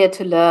are you here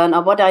to learn,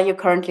 or what are you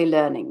currently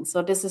learning?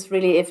 So this is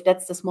really, if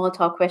that's the small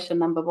talk question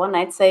number one,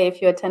 I'd say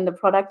if you attend the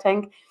Product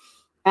Tank,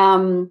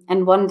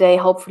 and one day,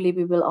 hopefully,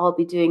 we will all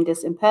be doing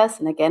this in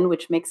person again,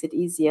 which makes it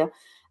easier.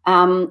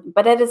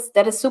 But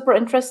that is super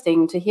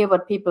interesting to hear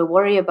what people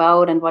worry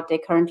about and what they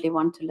currently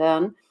want to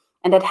learn,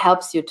 and that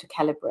helps you to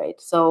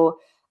calibrate. So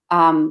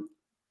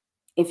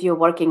if you're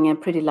working in a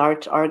pretty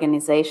large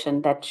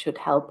organization, that should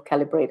help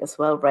calibrate as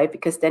well, right?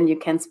 Because then you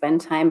can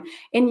spend time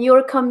in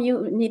your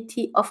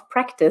community of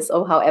practice,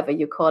 or however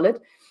you call it,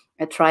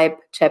 a tribe,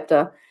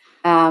 chapter.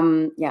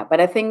 Yeah,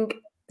 but I think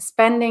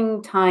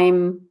spending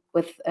time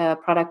with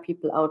product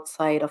people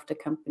outside of the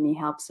company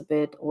helps a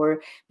bit.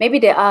 Or maybe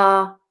there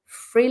are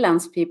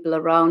freelance people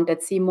around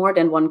that see more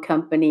than one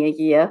company a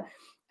year,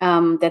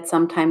 that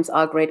sometimes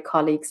are great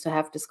colleagues to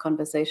have this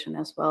conversation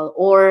as well.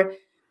 Or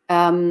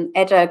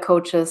agile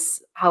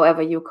coaches,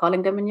 however you're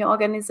calling them in your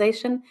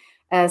organization,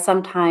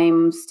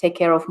 sometimes take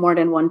care of more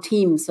than one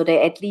team. So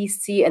they at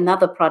least see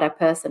another product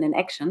person in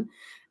action,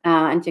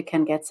 and you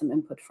can get some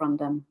input from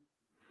them.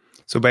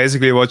 So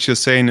basically what you're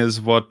saying is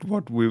what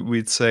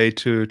we'd say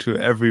to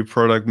every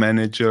product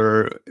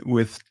manager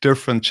with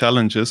different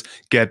challenges: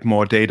 get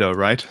more data,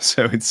 right?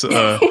 So it's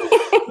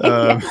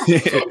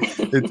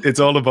it's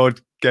all about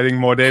getting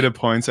more data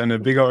points. And a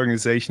bigger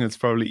organization, it's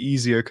probably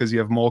easier because you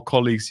have more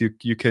colleagues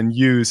you can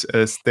use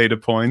as data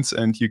points,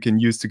 and you can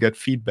use to get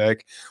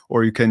feedback,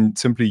 or you can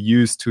simply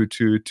use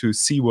to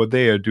see what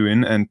they are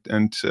doing and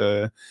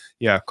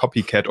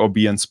copycat or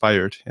be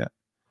inspired.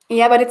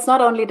 Yeah, but it's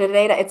not only the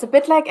data. It's a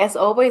bit like as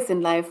always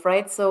in life,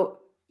 right? So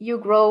you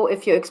grow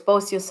if you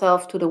expose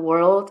yourself to the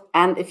world,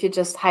 and if you're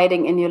just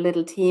hiding in your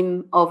little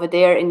team over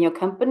there in your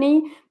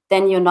company,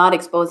 then you're not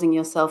exposing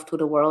yourself to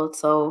the world.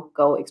 So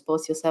go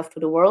expose yourself to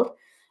the world.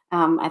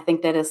 I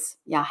think that is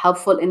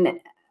helpful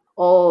in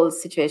all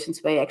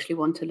situations where you actually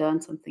want to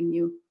learn something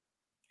new.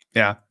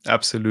 Yeah,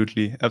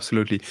 absolutely.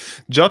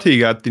 Jyoti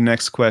got the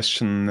next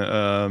question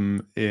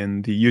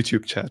in the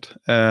YouTube chat,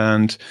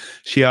 and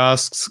she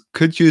asks,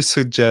 could you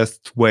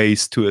suggest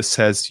ways to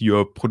assess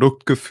your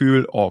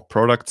Produktgefühl or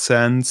product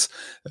sense,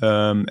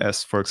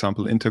 as for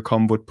example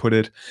Intercom would put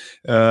it?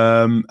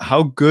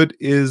 How good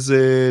is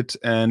it,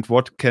 and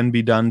what can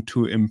be done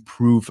to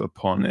improve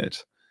upon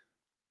it?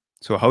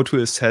 So how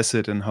to assess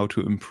it and how to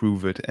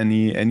improve it?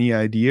 Any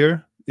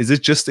idea? Is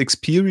it just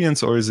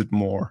experience, or is it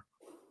more?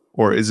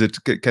 Or is it,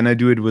 can I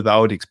do it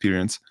without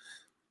experience?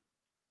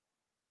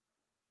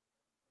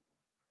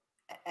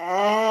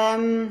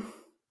 The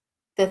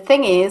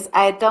thing is,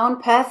 I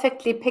don't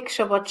perfectly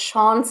picture what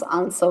Sean's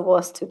answer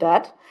was to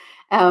that.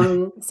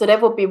 So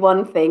that would be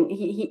one thing.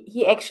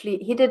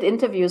 He did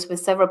interviews with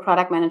several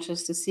product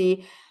managers to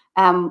see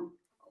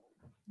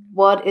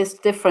what is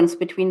the difference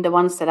between the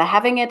ones that are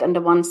having it and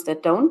the ones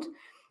that don't.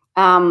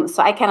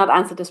 So I cannot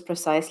answer this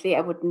precisely.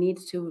 I would need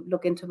to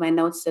look into my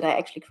notes that I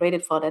actually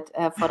created for that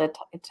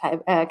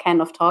kind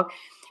of talk.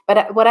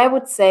 But what I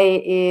would say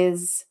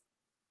is,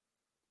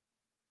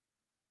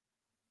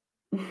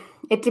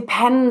 it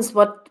depends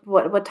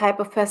what type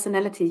of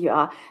personality you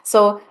are.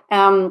 So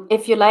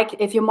if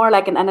you're more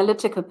like an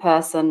analytical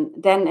person,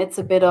 then it's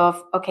a bit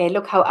of, okay,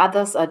 look how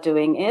others are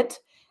doing it,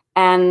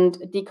 and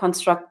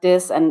deconstruct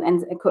this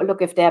and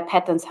look if there are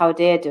patterns, how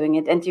they're doing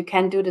it. And you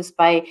can do this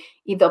by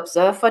either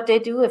observe what they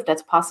do, if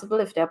that's possible,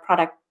 if there are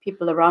product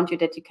people around you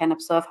that you can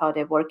observe how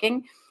they're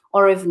working,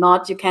 or if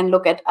not, you can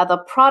look at other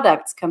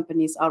products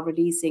companies are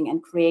releasing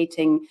and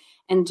creating,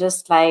 and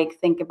just like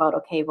think about,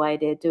 okay, why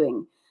they're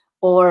doing.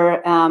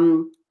 Or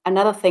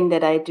another thing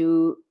that I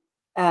do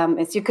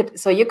is you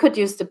could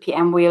use the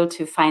PM wheel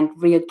to find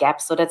real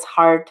gaps. So that's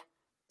hard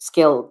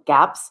skill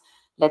gaps.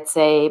 Let's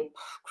say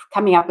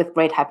coming up with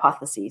great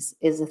hypotheses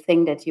is a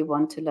thing that you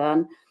want to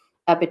learn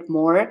a bit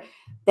more.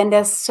 Then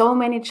there's so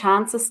many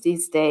chances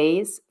these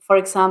days. For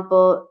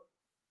example,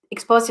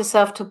 expose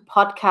yourself to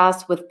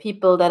podcasts with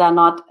people that are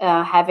not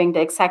having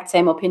the exact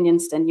same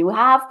opinions than you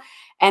have,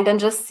 and then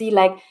just see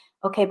like,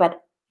 okay,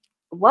 but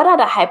what are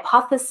the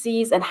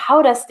hypotheses and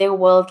how does their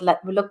world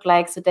look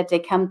like, so that they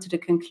come to the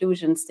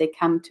conclusions they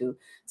come to.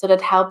 So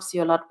that helps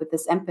you a lot with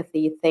this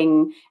empathy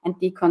thing and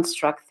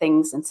deconstruct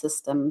things and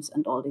systems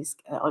and all these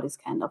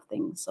kind of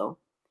things. So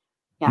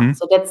yeah,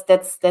 so that's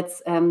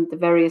the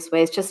various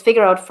ways. Just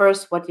figure out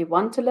first what you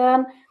want to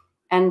learn,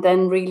 and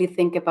then really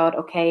think about,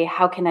 okay,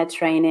 how can I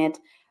train it,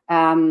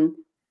 and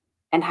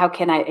how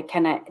can I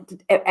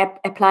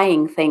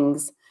applying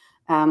things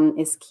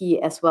is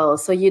key as well.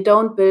 So you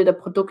don't build a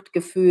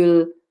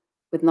Produktgefühl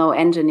with no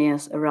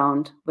engineers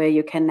around, where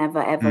you can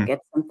never ever get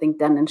something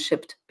done and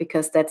shipped,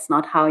 because that's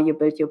not how you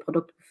build your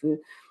Produktgefühl.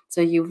 So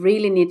you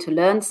really need to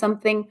learn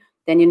something,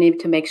 then you need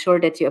to make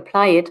sure that you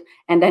apply it,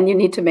 and then you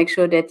need to make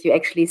sure that you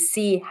actually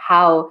see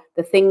how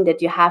the thing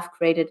that you have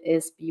created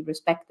is be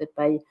respected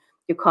by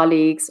your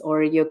colleagues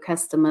or your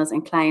customers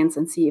and clients,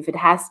 and see if it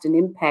has an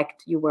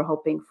impact you were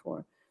hoping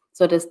for.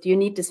 So you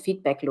need this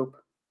feedback loop.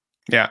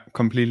 Yeah,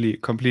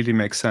 completely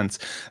makes sense.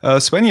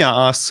 Svenja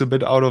asks a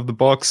bit out of the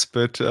box,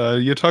 but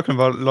you're talking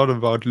a lot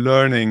about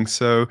learning.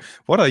 So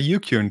what are you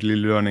currently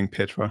learning,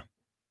 Petra?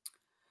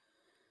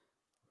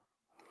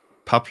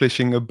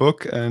 Publishing a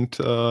book and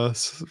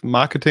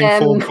marketing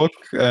for a book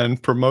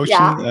and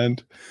promotion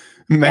and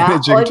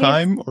managing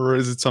time, or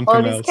is it something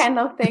else? All these kind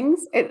of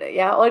things.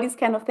 All these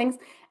kind of things.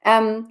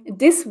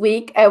 This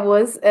week I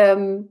was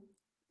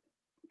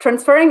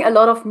transferring a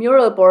lot of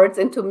mural boards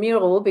into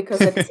Miro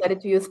because I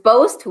decided to use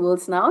both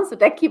tools now. So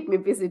that kept me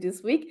busy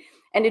this week.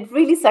 And it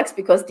really sucks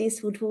because these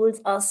two tools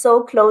are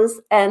so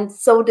close and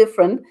so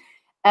different.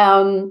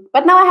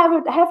 But now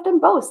I have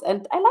them both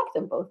and I like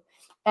them both.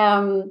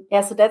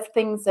 So that's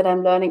things that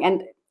I'm learning.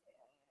 And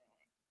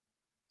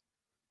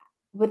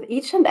with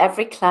each and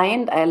every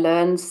client, I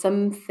learn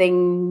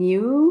something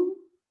new.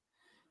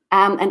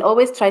 And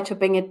always try to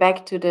bring it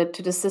back to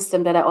the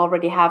system that I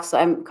already have. So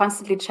I'm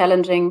constantly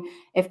challenging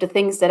if the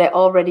things that I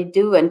already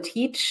do and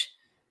teach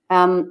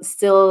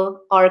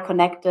still are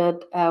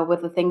connected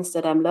with the things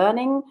that I'm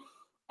learning.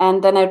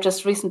 And then I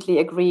just recently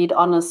agreed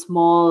on a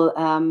small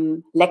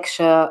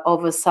lecture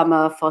over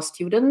summer for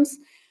students,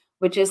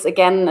 which is,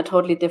 again, a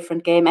totally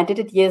different game. I did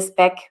it years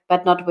back,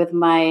 but not with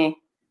my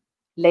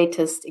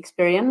latest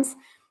experience.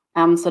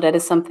 So that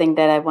is something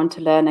that I want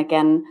to learn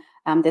again.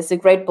 There's a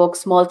great book,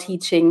 Small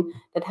Teaching,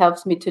 that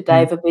helps me to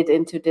dive a bit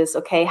into this,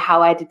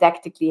 how I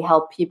didactically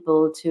help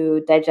people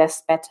to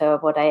digest better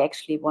what I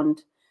actually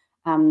want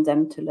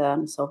them to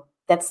learn. So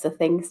that's the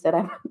things that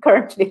I'm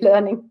currently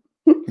learning.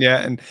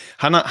 Yeah, and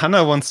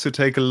Hannah wants to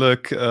take a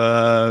look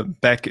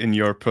back in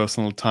your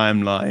personal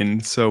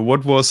timeline. So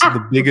what was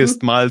the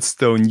biggest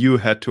milestone you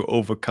had to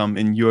overcome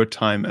in your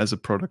time as a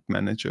product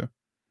manager?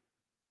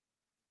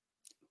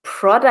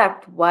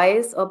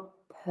 Product-wise or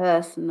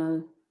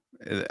personal?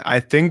 I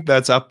think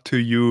that's up to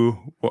you,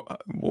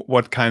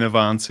 what kind of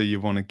answer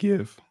you want to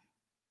give.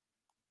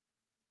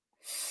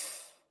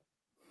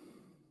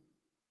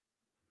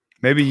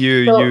 Maybe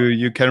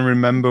you can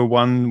remember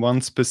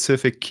one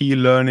specific key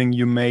learning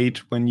you made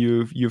when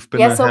you've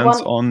been a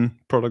hands-on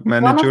product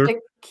manager.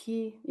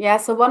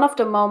 One of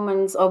the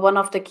moments or one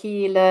of the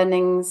key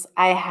learnings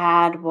I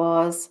had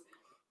was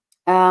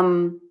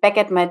back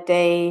in my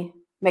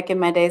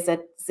days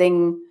at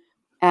Zing,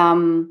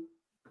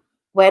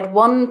 where at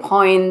one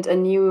point a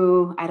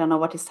new, I don't know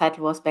what his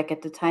title was back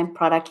at the time,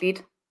 product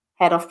lead,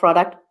 head of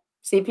product,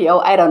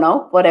 CPO, I don't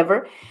know,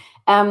 whatever,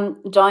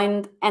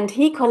 joined, and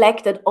he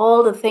collected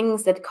all the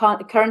things that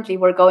currently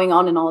were going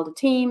on in all the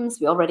teams.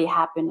 We already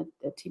have been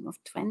a team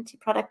of 20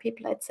 product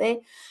people, I'd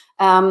say.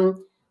 And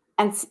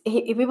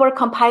we were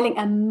compiling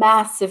a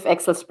massive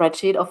Excel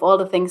spreadsheet of all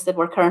the things that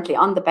were currently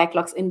on the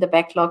backlogs, in the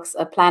backlogs,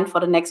 planned for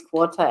the next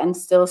quarter, and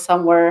still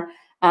somewhere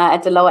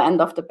at the lower end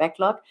of the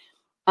backlog.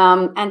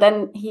 And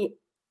then he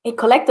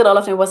collected all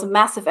of them. It was a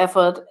massive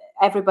effort.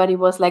 Everybody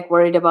was like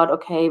worried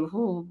about,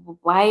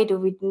 why do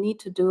we need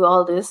to do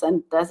all this?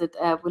 And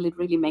will it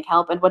really make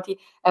help? And what he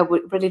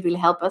would really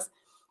help us?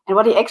 And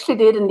what he actually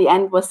did in the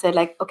end was say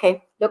like,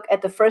 look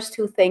at the first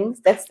two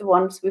things. That's the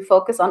ones we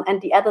focus on.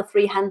 And the other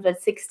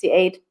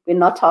 368, we're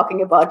not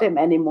talking about them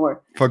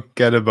anymore.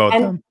 Forget about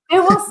them.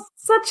 It was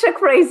such a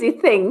crazy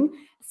thing.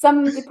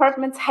 Some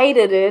departments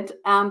hated it.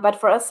 But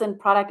for us in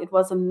product, it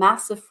was a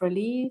massive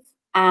relief.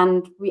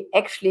 And we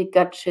actually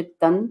got shit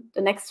done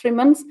the next 3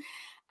 months.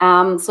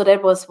 So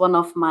that was one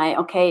of my,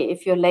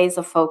 if you're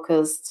laser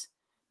focused,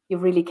 you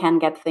really can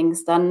get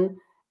things done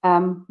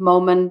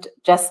moment,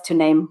 just to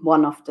name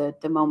one of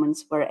the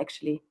moments where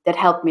actually that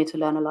helped me to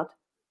learn a lot.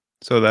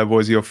 So that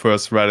was your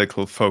first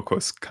radical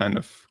focus kind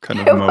of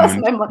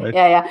moment. Right?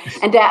 Yeah.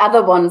 And there are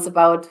other ones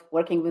about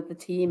working with the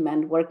team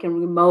and working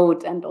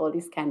remote and all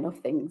these kind of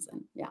things.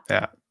 And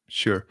yeah.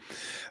 Sure.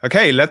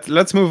 Okay,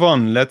 let's move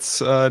on. Let's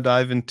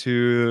dive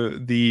into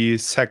the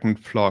second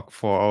block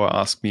for our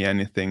Ask Me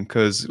Anything,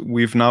 because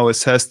we've now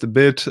assessed a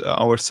bit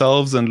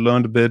ourselves and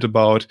learned a bit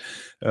about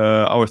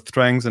our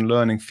strengths and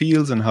learning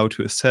fields and how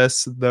to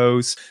assess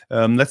those.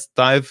 Let's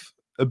dive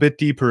a bit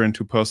deeper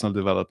into personal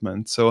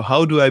development. So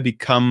how do I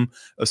become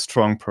a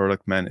strong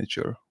product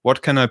manager?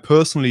 What can I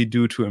personally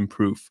do to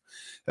improve?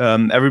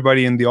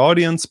 Everybody in the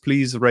audience,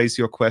 please raise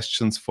your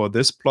questions for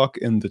this block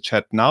in the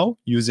chat now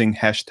using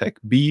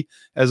 #B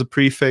as a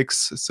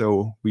prefix,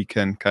 so we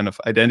can kind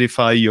of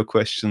identify your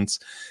questions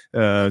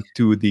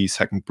to the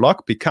second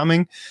block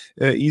becoming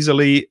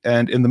easily.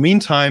 And in the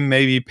meantime,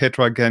 maybe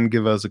Petra can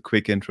give us a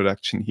quick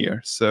introduction here.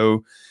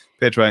 So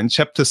Petra, in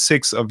chapter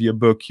 6 of your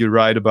book, you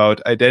write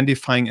about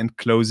identifying and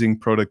closing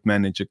product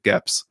manager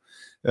gaps.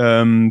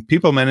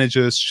 People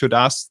managers should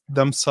ask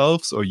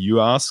themselves, or you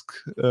ask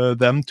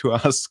them to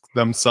ask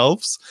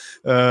themselves,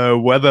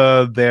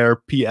 whether their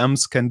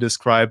PMs can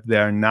describe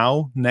their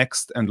now,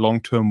 next, and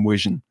long-term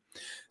vision.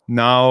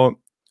 Now,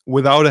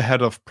 without a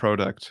head of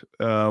product,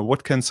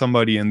 what can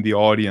somebody in the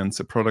audience,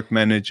 a product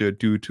manager,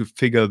 do to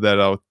figure that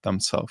out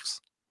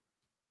themselves?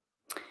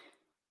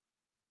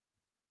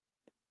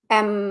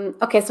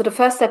 So the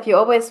first step you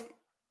always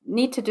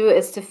need to do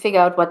is to figure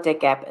out what their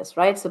gap is,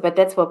 right? But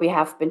that's what we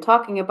have been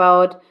talking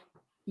about.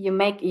 you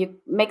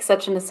make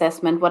such an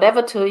assessment,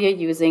 whatever tool you're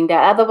using. There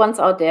are other ones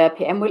out there.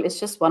 PM Wheel is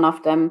just one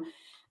of them.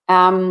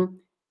 And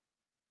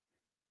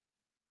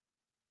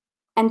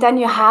then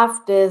you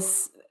have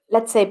this,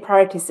 let's say,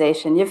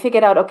 prioritization. You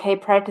figured out, okay,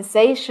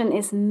 prioritization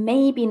is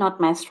maybe not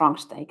my strong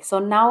stake. So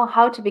now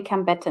how to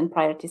become better in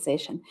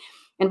prioritization?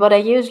 And what I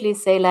usually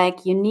say,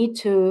 like, you need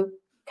to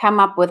come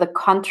up with a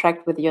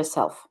contract with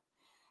yourself.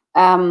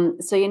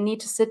 So you need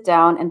to sit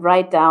down and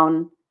write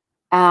down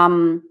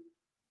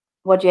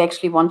what you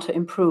actually want to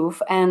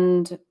improve.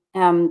 And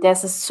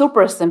there's a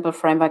super simple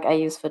framework I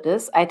use for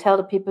this. I tell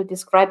the people,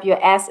 describe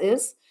your as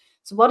is.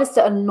 So what is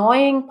the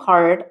annoying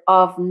part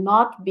of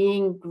not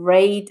being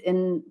great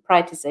in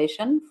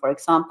prioritization? For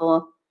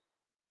example,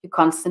 you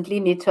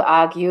constantly need to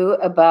argue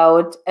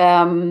about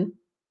why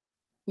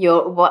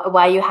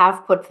you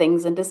have put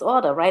things in this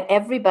order, right?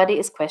 Everybody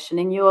is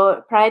questioning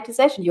your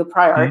prioritization. You're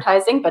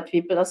prioritizing, but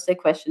people are still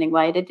questioning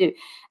why they do,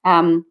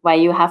 why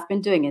you have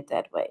been doing it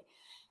that way.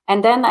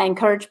 And then I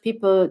encourage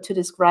people to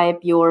describe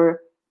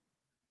your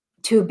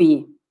to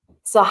be.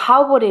 So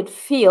how would it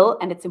feel?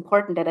 And it's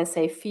important that I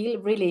say feel,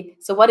 really.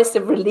 So what is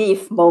the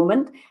relief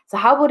moment? So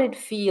how would it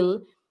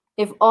feel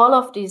if all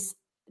of these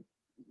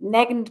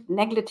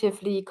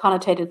negatively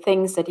connotated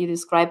things that you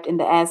described in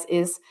the as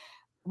is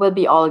will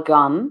be all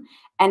gone?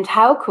 And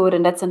how could,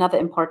 and that's another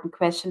important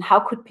question, how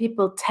could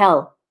people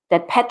tell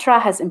that Petra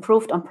has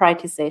improved on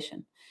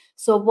prioritization?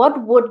 So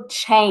what would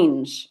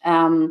change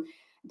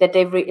that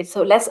they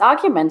so less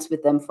arguments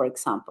with them, for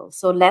example.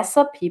 So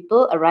lesser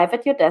people arrive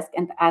at your desk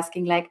and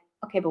asking like,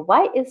 okay, but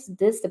why is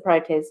this the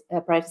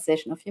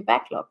prioritization of your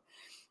backlog?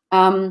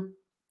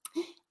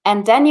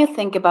 And then you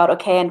think about,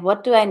 okay, and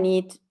what do I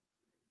need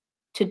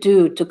to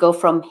do to go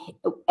from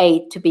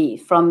A to B,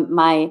 from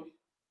my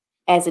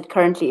as it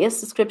currently is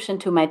description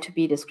to my to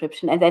be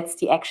description, and that's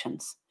the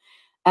actions.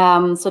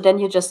 So then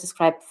you just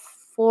describe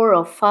 4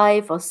 or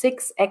 5 or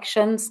 6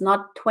 actions,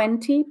 not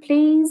 20,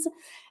 please.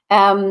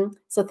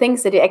 So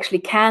things that you actually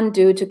can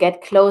do to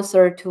get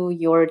closer to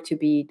your to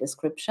be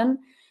description.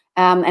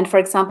 And for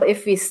example,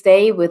 if we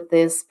stay with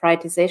this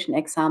prioritization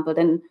example,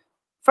 then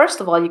first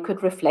of all, you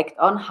could reflect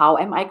on how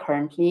am I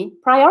currently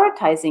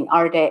prioritizing?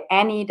 Are there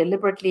any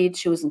deliberately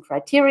chosen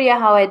criteria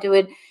how I do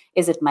it?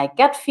 Is it my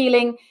gut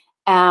feeling?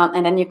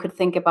 And then you could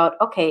think about,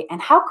 okay,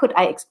 and how could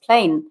I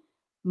explain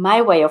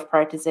my way of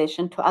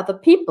prioritization to other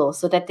people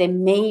so that they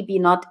maybe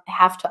not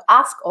have to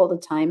ask all the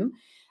time?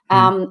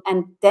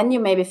 And then you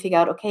maybe figure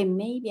out, okay,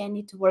 maybe I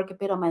need to work a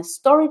bit on my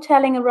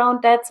storytelling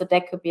around that. So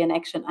that could be an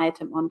action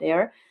item on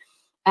there.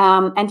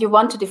 And you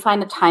want to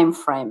define a time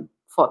frame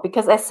for,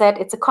 because I said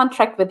it's a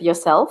contract with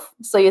yourself.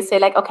 So you say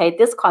like, okay,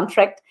 this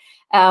contract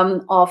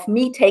of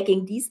me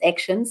taking these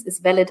actions is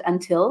valid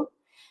until.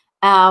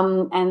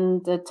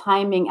 And the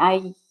timing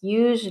I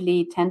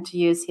usually tend to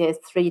use here is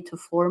 3 to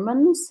 4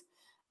 months,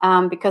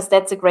 because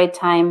that's a great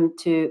time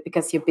to,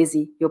 because you're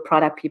busy, you're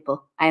product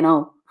people. I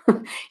know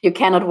you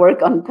cannot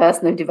work on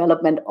personal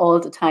development all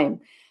the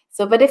time.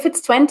 So, but if it's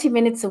 20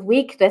 minutes a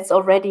week, that's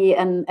already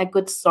a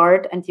good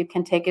start, and you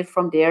can take it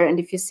from there. And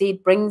if you see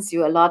it brings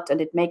you a lot and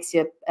it makes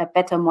you a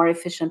better, more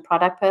efficient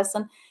product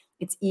person,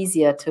 it's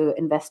easier to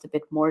invest a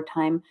bit more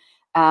time.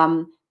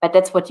 But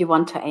that's what you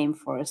want to aim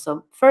for.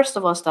 So first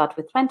of all, start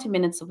with 20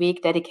 minutes a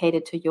week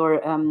dedicated to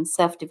your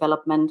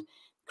self-development.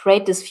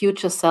 Create this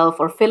future self,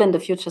 or fill in the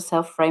future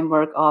self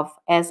framework of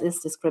as is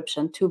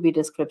description, to be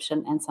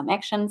description, and some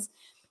actions,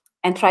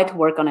 and try to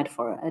work on it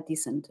for a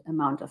decent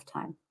amount of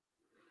time.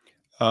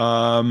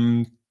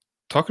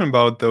 Talking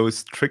about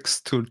those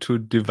tricks to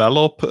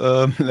develop,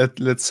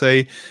 let's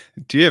say,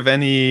 do you have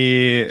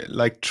any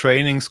like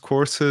trainings,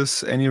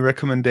 courses, any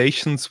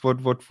recommendations?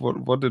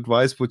 What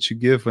advice would you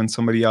give when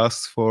somebody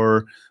asks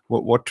for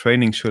what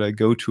training should I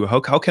go to?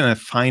 How can I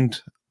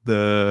find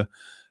the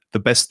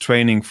best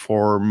training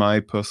for my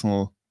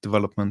personal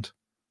development?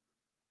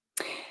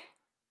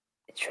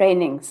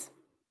 Trainings.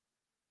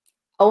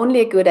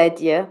 Only a good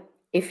idea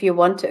if you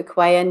want to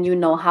acquire new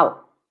know-how,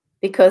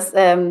 because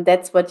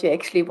that's what you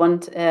actually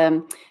want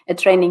a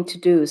training to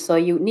do. So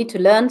you need to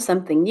learn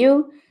something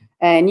new,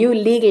 new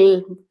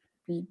legal,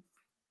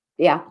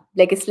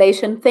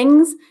 legislation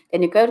things.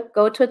 Then you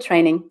go to a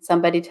training.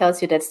 Somebody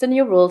tells you that's the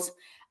new rules,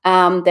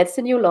 that's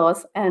the new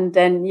laws, and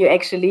then you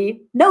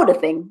actually know the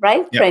thing,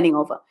 right? Yep. Training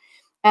over.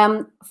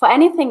 For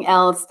anything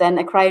else, then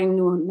acquiring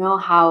new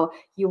know-how,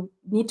 you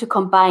need to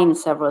combine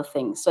several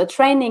things. So a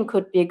training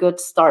could be a good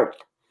start.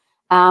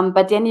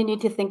 But then you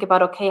need to think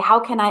about, okay, how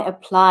can I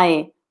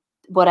apply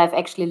what I've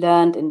actually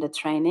learned in the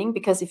training?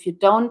 Because if you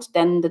don't,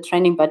 then the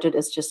training budget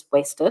is just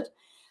wasted.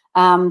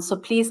 So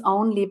please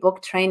only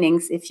book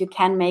trainings if you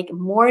can make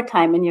more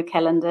time in your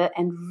calendar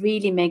and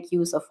really make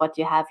use of what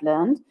you have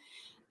learned.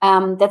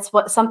 That's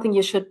something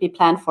you should be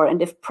planned for.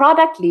 And if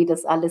product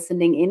leaders are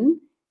listening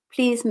in,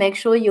 please make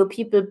sure your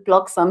people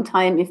block some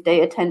time if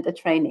they attend a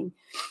training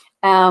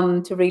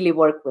to really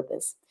work with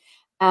this.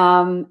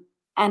 And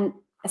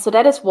so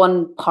that is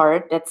one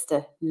part, that's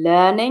the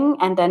learning,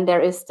 and then there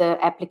is the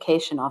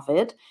application of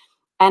it.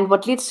 And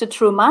what leads to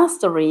true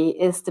mastery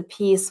is the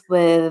piece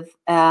with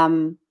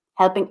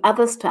helping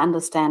others to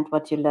understand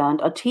what you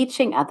learned or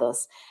teaching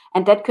others.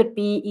 And that could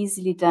be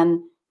easily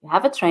done. You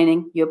have a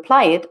training, you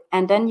apply it,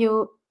 and then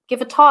you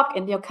give a talk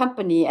in your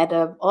company at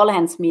a all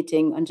hands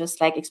meeting and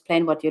just like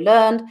explain what you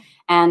learned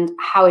and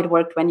how it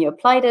worked when you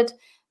applied it.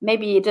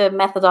 Maybe the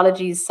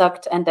methodology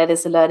sucked and that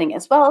is a learning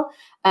as well.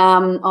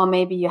 Or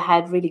maybe you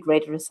had really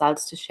great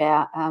results to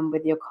share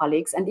with your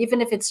colleagues. And even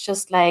if it's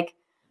just like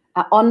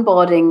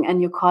onboarding a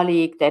new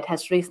colleague that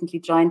has recently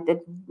joined,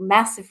 that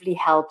massively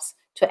helps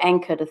to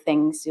anchor the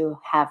things you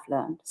have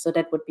learned. So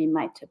that would be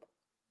my tip.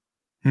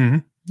 Mm-hmm.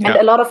 Yeah. And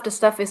a lot of the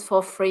stuff is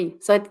for free.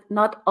 So it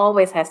not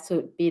always has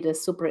to be the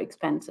super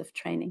expensive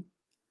training.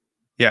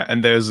 Yeah,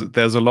 and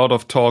there's a lot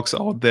of talks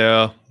out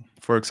there.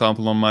 For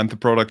example, on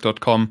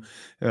mindtheproduct.com,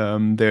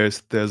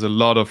 there's a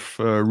lot of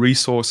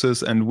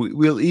resources, and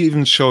we'll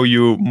even show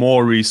you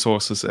more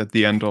resources at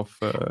the end of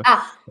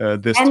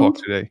this talk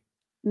today.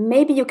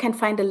 Maybe you can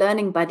find a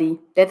learning buddy.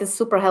 That is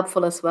super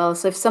helpful as well.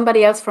 So if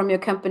somebody else from your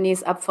company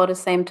is up for the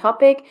same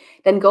topic,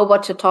 then go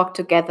watch a talk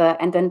together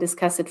and then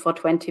discuss it for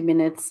 20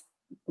 minutes.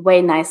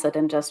 Way nicer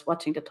than just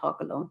watching the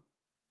talk alone.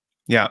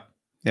 Yeah.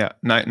 Yeah,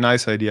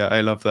 nice idea. I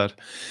love that.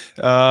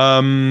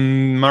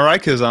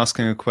 Mareike is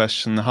asking a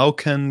question. How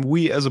can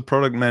we as a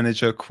product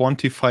manager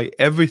quantify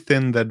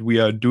everything that we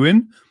are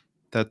doing?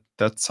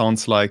 That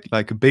sounds like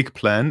a big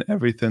plan.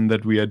 Everything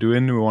that we are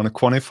doing, we want to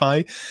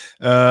quantify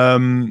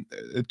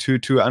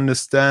to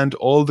understand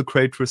all the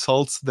great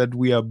results that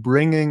we are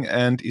bringing,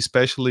 and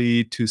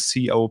especially to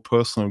see our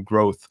personal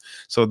growth.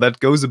 So that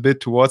goes a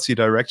bit towards the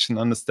direction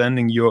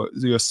understanding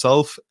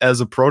yourself as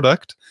a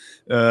product,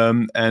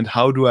 and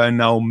how do I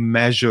now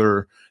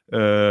measure?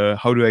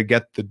 How do I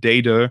get the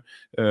data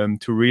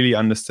to really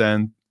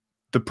understand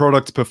the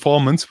product's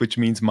performance, which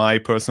means my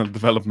personal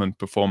development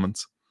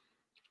performance?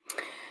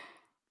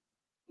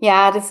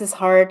 Yeah, this is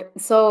hard.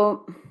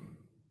 So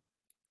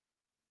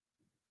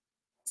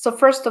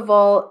first of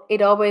all,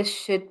 it always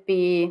should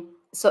be,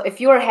 so if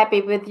you are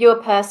happy with your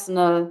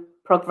personal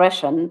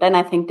progression, then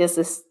I think this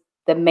is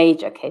the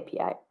major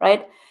KPI,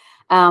 right?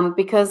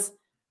 Because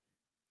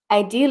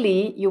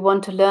ideally you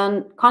want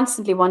to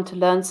constantly want to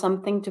learn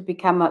something to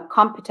become a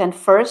competent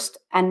first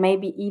and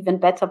maybe even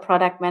better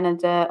product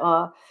manager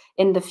or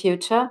in the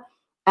future.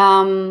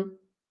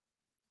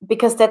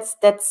 Because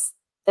that's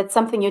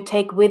something you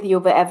take with you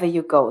wherever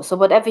you go. So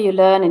whatever you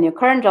learn in your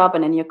current job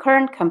and in your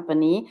current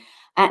company,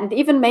 and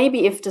even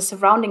maybe if the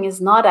surrounding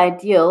is not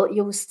ideal,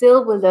 you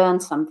still will learn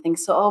something.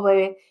 So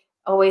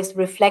always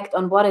reflect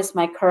on what is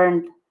the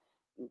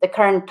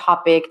current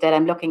topic that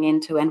I'm looking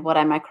into and what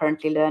am I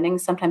currently learning.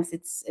 Sometimes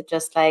it's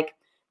just like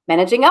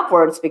managing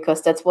upwards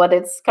because that's what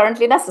it's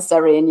currently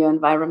necessary in your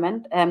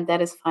environment.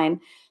 That is fine.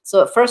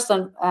 So first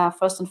and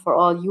for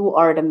all, you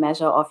are the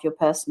measure of your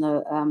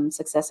personal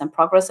success and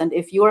progress. And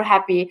if you're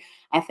happy,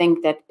 I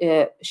think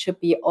that should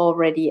be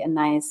already a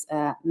nice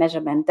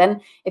measurement.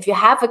 Then if you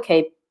have a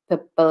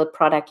capable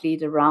product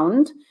lead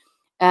around,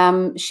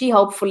 she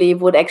hopefully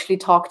would actually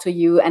talk to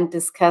you and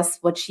discuss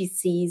what she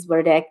sees,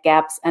 where there are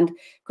gaps, and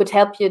could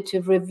help you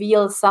to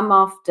reveal some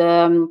of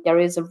there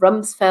is a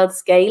Rumsfeld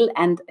scale,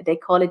 and they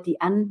call it the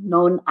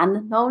unknown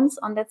unknowns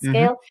on that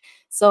scale.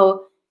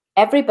 So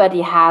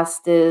everybody has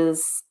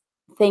these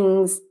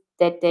things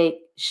that they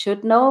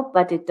should know,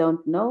 but they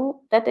don't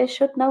know that they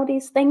should know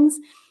these things.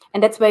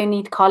 And that's where you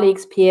need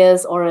colleagues,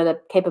 peers, or a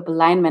capable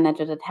line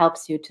manager that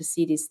helps you to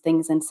see these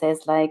things and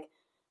says like,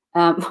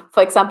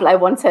 for example, I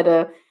once had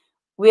a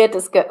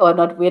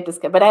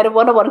but I had a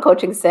one-on-one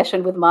coaching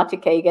session with Marty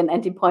Kagan,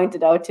 and he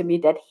pointed out to me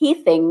that he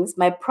thinks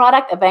my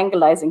product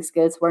evangelizing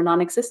skills were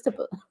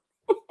non-existable.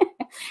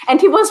 And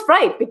he was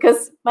right,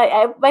 because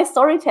my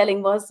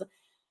storytelling was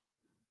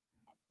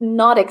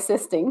not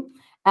existing,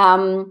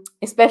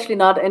 especially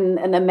not in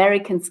an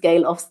American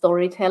scale of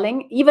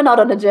storytelling, even not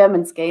on a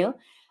German scale.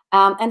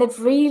 And it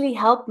really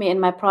helped me in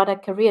my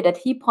product career that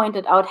he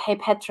pointed out, hey,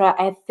 Petra,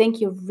 I think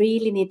you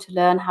really need to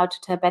learn how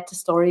to tell better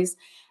stories.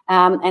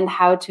 And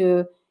how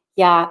to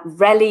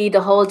rally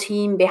the whole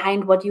team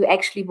behind what you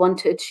actually want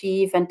to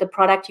achieve and the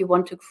product you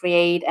want to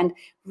create, and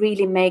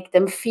really make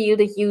them feel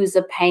the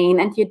user pain.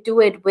 And you do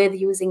it with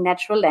using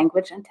natural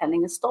language and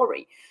telling a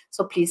story.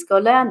 So please go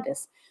learn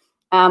this.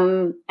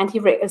 And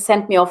he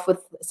sent me off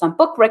with some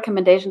book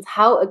recommendations,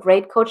 how a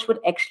great coach would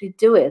actually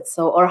do it.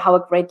 Or how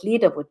a great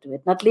leader would do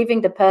it, not leaving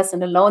the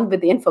person alone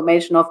with the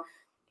information of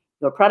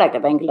your product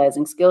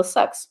evangelizing skill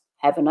sucks.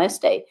 Have a nice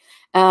day.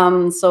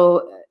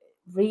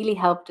 Really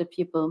help the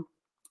people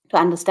to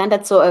understand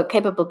that. So a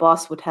capable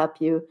boss would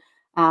help you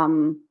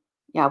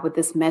with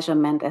this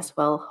measurement as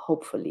well,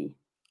 hopefully.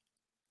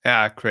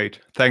 Yeah,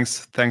 great.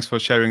 Thanks for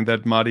sharing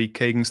that Marty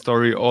Kagan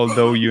story,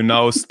 although you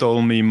now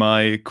stole me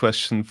my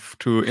question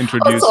to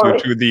introduce you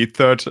to the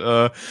third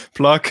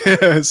plug.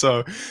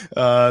 So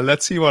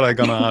let's see what I'm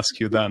going to ask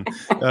you then.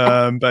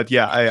 But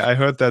yeah, I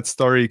heard that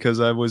story because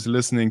I was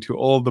listening to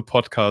all the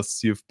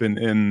podcasts you've been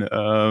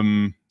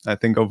in I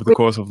think over the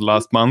course of the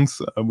last month,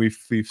 we've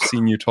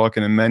seen you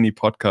talking in many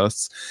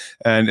podcasts.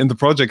 And in the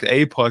Project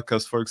A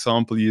podcast, for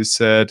example, you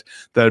said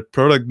that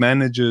product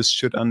managers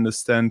should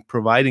understand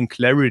providing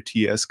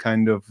clarity as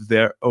kind of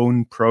their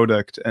own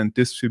product and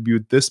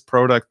distribute this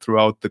product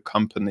throughout the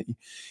company.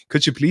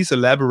 Could you please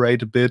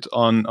elaborate a bit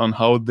on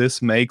how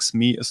this makes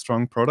me a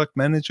strong product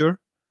manager?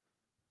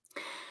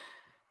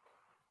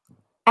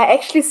 I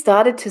actually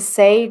started to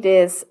say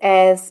this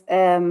as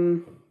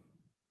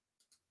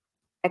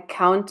a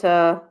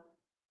counter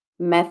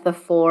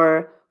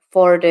metaphor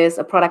for this.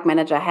 A product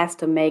manager has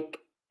to make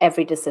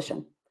every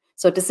decision.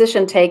 So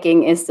decision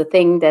taking is the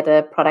thing that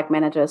a product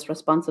manager is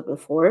responsible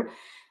for,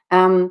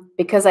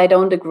 because I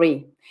don't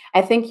agree.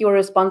 I think you're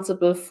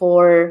responsible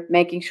for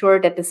making sure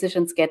that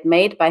decisions get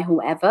made by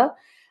whoever,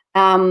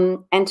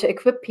 and to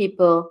equip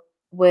people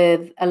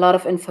with a lot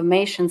of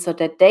information so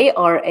that they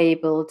are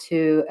able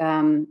to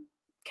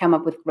come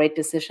up with great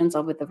decisions,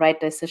 or with the right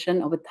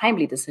decision, or with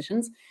timely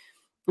decisions.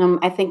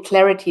 I think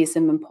clarity is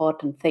an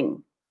important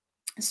thing.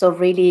 So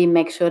really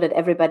make sure that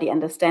everybody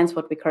understands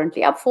what we're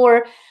currently up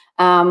for.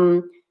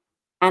 And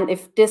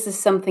if this is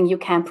something you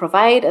can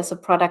provide as a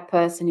product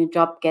person, your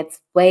job gets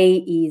way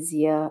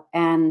easier,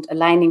 and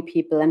aligning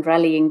people and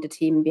rallying the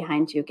team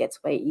behind you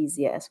gets way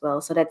easier as well.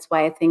 So that's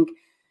why I think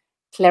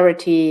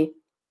clarity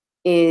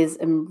is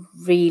a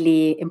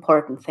really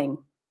important thing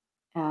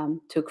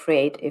to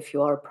create if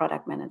you are a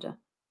product manager.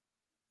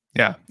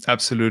 Yeah,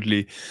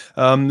 absolutely.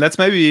 Let's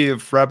maybe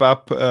wrap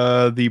up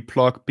the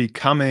blog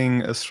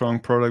Becoming a Strong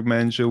Product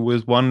Manager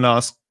with one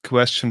last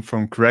question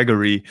from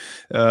Gregory.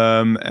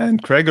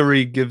 And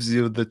Gregory gives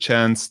you the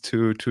chance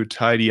to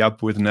tidy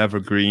up with an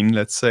evergreen,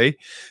 let's say.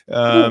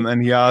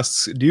 And he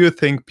asks, do you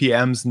think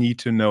PMs need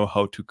to know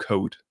how to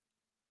code?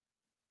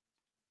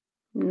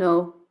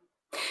 No.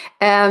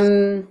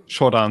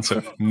 Short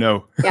answer,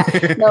 no.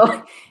 Yeah,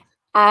 no.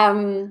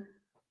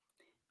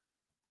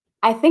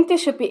 I think they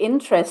should be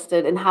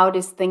interested in how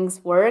these things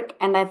work.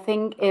 And I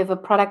think if a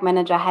product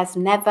manager has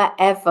never,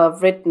 ever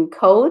written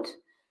code,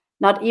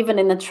 not even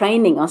in a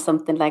training or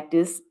something like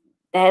this,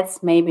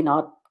 that's maybe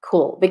not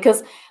cool.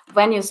 Because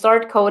when you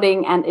start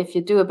coding, and if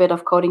you do a bit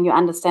of coding, you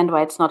understand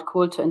why it's not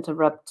cool to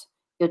interrupt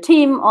your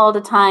team all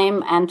the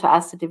time and to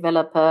ask the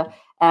developer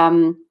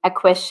a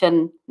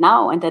question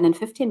now and then in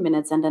 15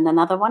 minutes and then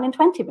another one in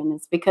 20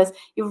 minutes, because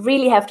you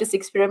really have these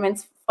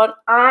experiments for,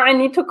 I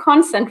need to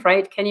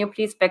concentrate. Can you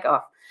please back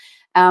off?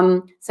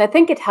 So I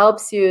think it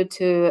helps you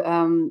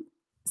to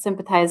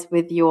sympathize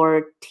with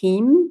your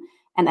team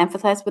and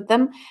empathize with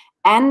them.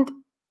 And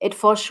it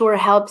for sure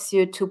helps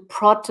you to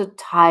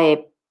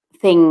prototype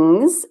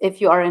things if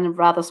you are in a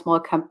rather small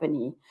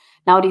company.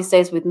 Now these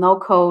days with no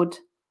code,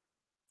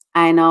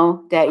 I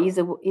know there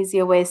are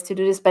easier ways to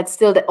do this, but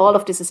still all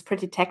of this is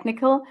pretty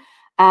technical.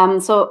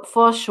 So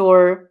for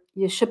sure,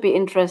 you should be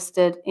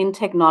interested in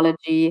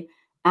technology.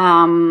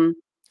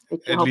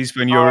 At least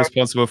when you're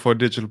responsible for a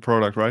digital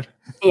product, right?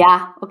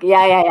 Yeah. Okay.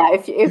 Yeah.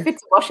 If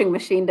it's a washing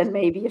machine, then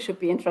maybe you should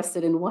be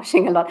interested in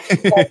washing a lot.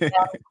 But,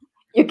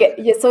 you get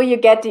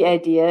the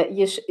idea.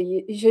 You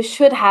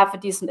should have a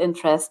decent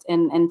interest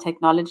in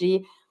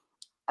technology.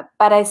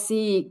 But I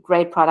see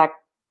great product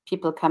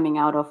people coming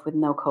out of with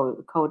no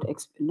coding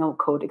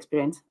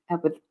experience,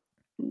 with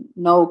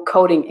no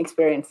coding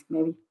experience,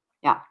 maybe.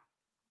 Yeah.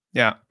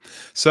 Yeah.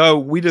 So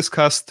we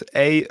discussed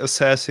A,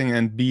 assessing,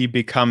 and B,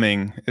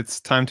 becoming. It's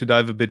time to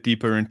dive a bit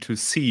deeper into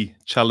C,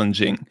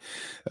 challenging.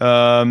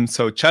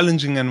 So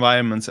challenging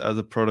environments as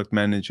a product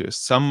manager.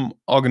 Some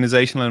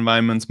organizational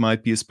environments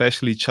might be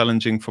especially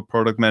challenging for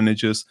product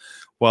managers,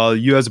 while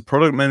you as a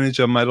product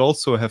manager might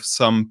also have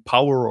some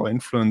power or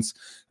influence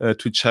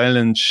to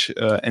challenge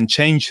and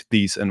change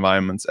these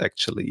environments,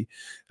 actually.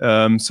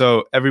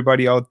 So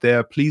everybody out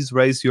there, please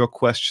raise your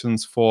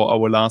questions for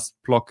our last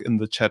blog in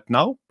the chat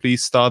now.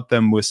 Please start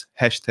them with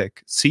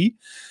 #C.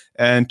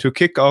 And to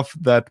kick off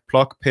that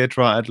blog,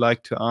 Petra, I'd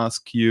like to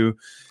ask you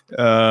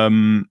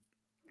the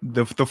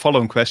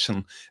following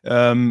question.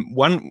 One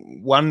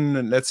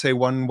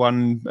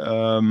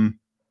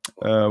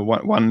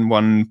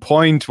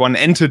point, one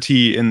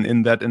entity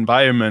in that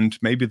environment,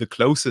 maybe the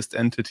closest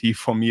entity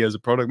for me as a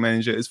product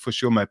manager is for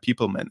sure my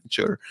people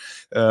manager.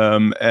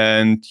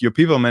 And your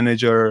people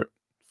manager,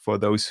 for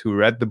those who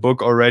read the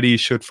book already,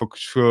 should for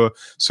sure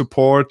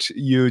support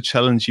you,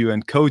 challenge you,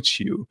 and coach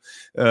you.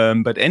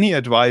 But any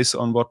advice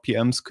on what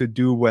PMs could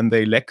do when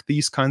they lack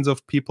these kinds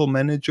of people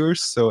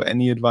managers? So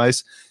any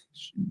advice?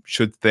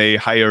 Should they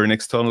hire an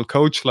external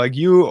coach like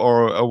you,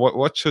 or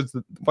what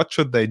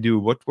should they do?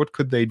 What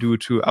could they do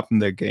to up in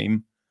their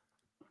game?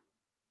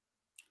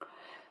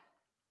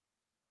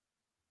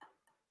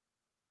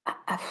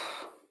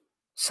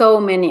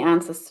 So many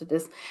answers to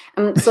this.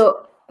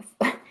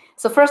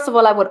 So first of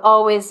all, I would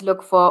always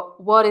look for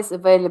what is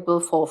available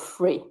for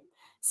free.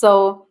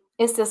 So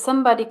is there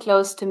somebody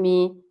close to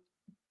me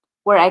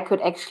where I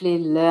could actually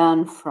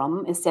learn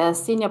from? Is there a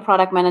senior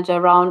product manager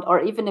around, or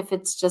even if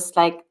it's just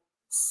like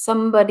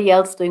somebody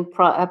else doing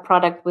a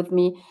product with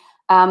me,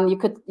 you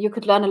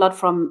could learn a lot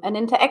from an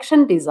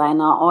interaction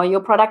designer or your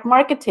product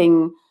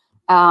marketing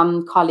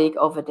colleague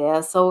over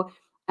there. So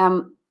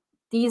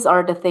these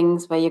are the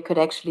things where you could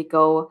actually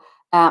go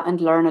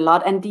and learn a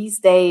lot. And these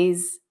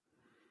days,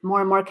 more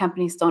and more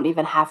companies don't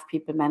even have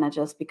people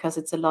managers because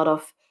it's a lot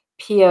of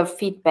peer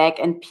feedback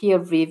and peer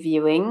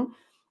reviewing.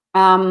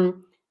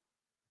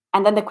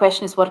 And then the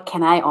question is, what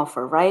can I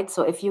offer, right?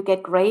 So if you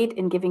get great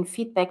in giving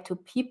feedback to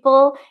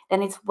people,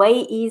 then it's way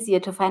easier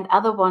to find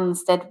other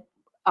ones that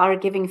are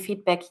giving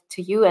feedback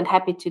to you and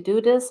happy to do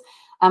this.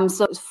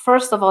 So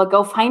first of all,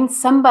 go find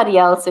somebody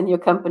else in your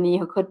company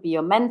who could be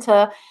your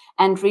mentor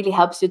and really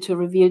helps you to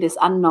reveal these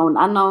unknown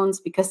unknowns,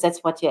 because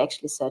that's what you're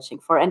actually searching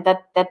for. And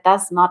that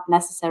does not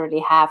necessarily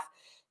have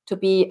to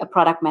be a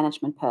product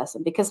management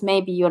person, because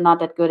maybe you're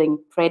not that good in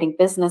creating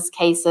business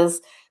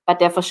cases, but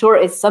there for sure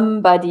is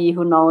somebody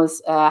who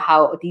knows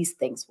how these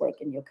things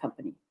work in your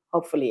company,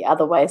 hopefully.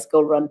 Otherwise,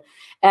 go run.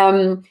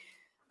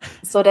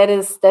 So that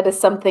is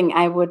something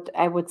I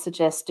would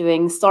suggest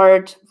doing.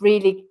 Start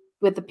really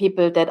with the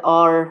people that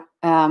are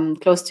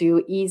close to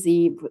you,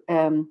 easy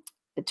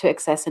to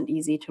access and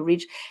easy to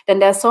reach. Then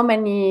there are so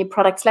many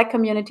product Slack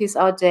communities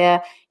out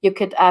there. You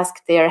could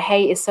ask there,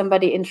 hey, is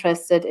somebody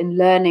interested in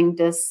learning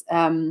this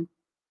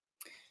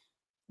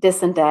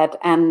this and that,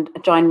 and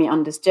join me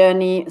on this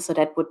journey? So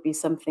that would be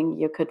something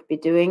you could be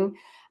doing.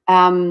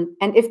 And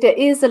if there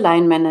is a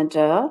line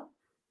manager,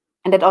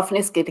 and that often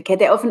is good, okay,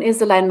 there often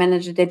is a line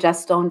manager, they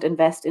just don't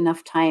invest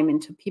enough time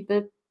into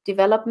people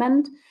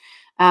development.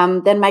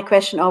 Then my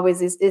question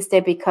always is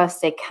there because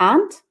they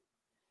can't?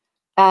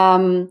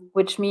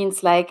 Which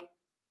means, like,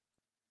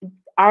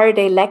 are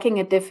they lacking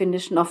a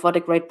definition of what a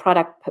great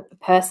product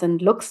person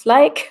looks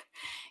like?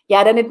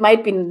 Yeah, then it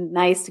might be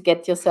nice to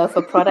get yourself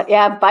a product.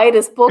 Yeah, buy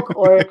this book,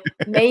 or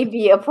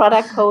maybe a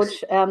product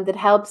coach that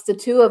helps the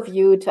two of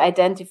you to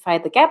identify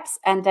the gaps,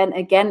 and then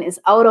again is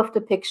out of the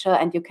picture,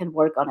 and you can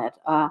work on it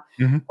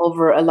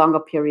over a longer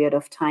period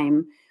of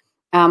time.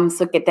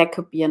 So that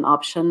could be an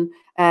option.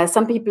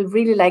 Some people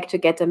really like to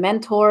get a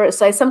mentor.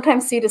 So I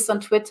sometimes see this on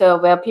Twitter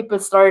where people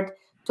start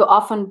to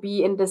often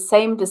be in the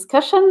same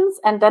discussions,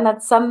 and then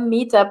at some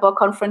meetup or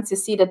conference, you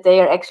see that they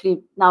are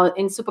actually now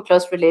in super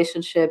close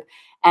relationship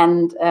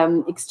and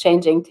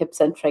exchanging tips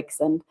and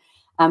tricks and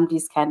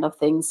these kind of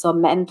things. So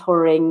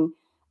mentoring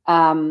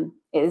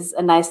is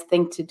a nice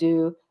thing to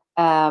do.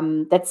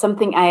 That's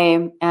something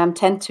I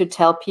tend to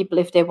tell people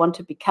if they want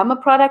to become a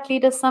product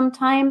leader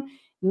sometime.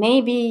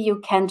 Maybe you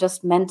can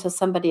just mentor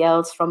somebody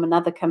else from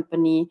another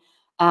company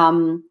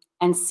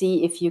and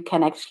see if you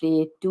can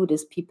actually do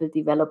this people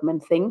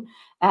development thing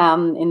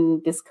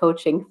in this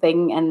coaching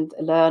thing, and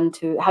learn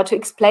how to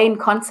explain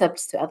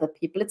concepts to other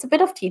people. It's a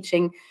bit of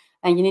teaching,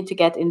 and you need to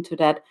get into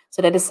that.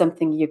 So that is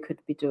something you could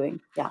be doing.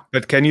 Yeah.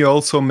 But can you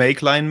also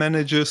make line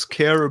managers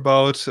care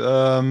about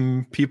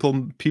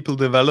people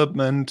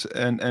development,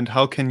 and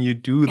how can you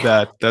do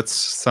that? That's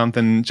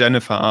something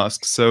Jennifer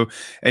asked. So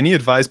any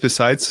advice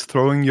besides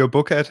throwing your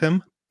book at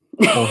him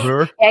or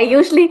her? Yeah,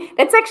 usually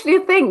that's actually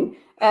a thing.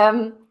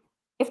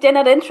 If they're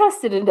not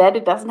interested in that,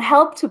 it doesn't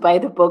help to buy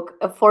the book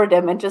for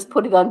them and just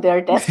put it on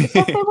their desk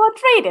because they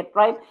won't read it,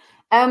 right?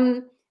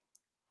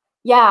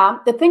 Yeah,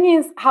 the thing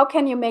is, how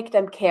can you make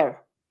them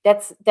care?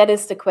 That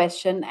is the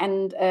question.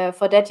 And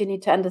for that, you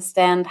need to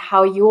understand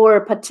how your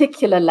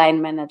particular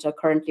line manager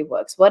currently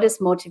works. What is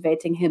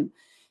motivating him?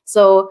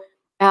 So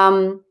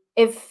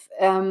if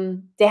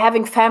they're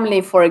having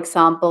family, for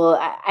example,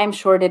 I'm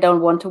sure they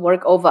don't want to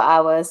work over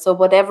hours. So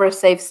whatever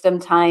saves them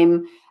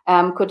time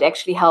could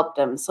actually help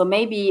them. So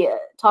maybe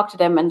talk to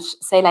them and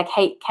say, like,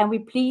 hey, can we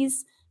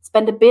please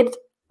spend a bit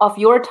of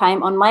your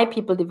time on my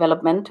people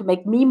development to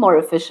make me more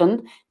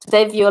efficient, to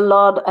save you a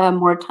lot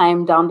more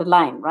time down the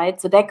line, right?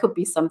 So that could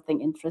be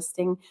something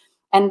interesting.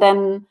 And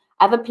then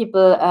other people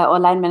or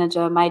line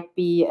manager might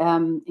be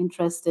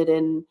interested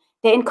in,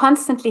 they're in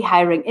constantly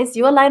hiring. Is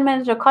your line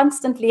manager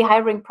constantly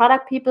hiring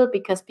product people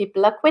because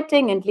people are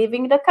quitting and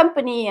leaving the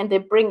company and they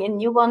bring in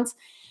new ones?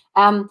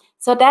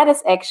 So that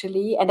is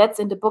actually, and that's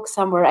in the book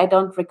somewhere, I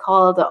don't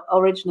recall the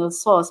original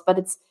source, but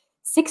it's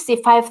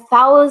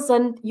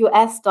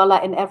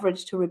 $65,000 in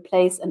average to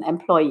replace an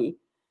employee.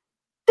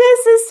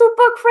 This is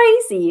super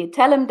crazy.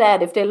 Tell them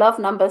that. If they love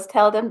numbers,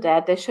 tell them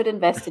that they should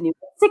invest in you.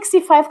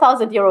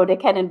 65,000 euro they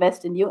can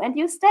invest in you and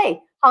you stay.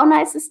 How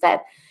nice is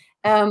that?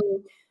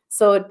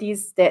 So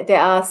there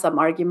are some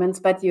arguments,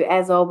 but you,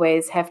 as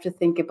always, have to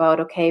think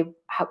about, okay,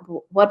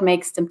 what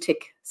makes them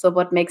tick? So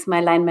what makes my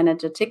line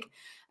manager tick?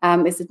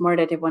 Is it more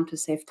that they want to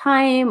save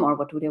time, or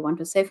what do they want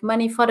to save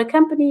money for the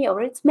company,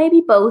 or it's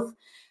maybe both?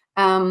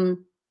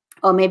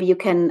 Or maybe you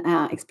can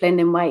explain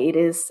them why it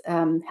is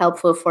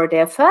helpful for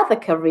their further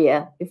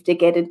career if they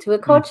get into a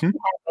coaching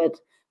habit.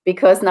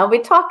 Because now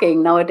we're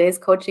talking. Nowadays,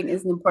 coaching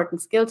is an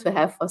important skill to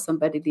have for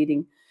somebody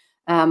leading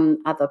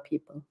other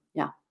people.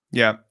 Yeah.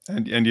 Yeah,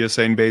 and you're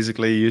saying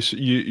basically you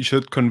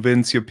should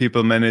convince your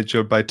people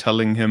manager by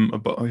telling him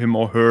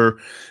or her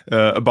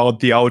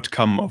about the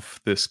outcome of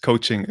this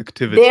coaching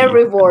activity. Their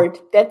reward.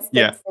 That's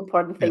the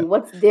important thing. Yeah.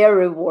 What's their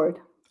reward?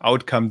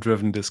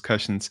 Outcome-driven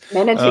discussions.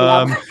 Managing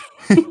up.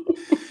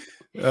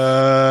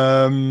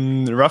 Rafaela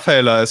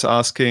is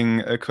asking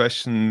a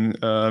question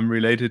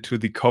related to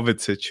the COVID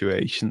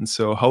situation.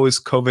 So how is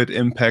COVID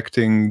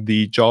impacting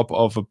the job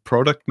of a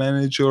product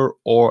manager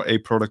or a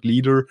product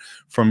leader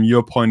from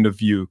your point of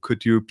view?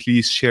 Could you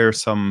please share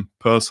some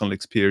personal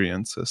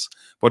experiences?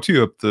 What do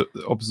you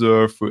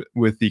observe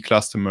with the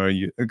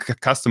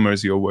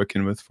customers you're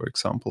working with, for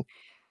example?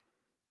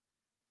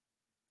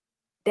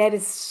 That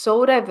is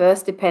so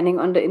diverse depending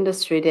on the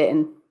industry they're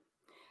in.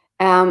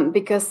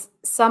 Because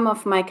some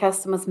of my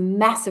customers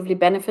massively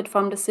benefit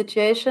from the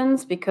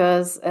situations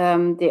because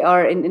they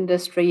are in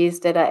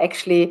industries that are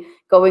actually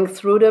going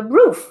through the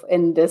roof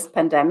in this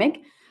pandemic.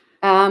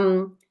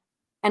 And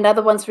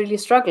other ones really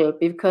struggle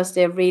because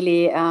they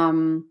really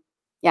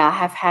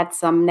have had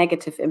some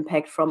negative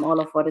impact from all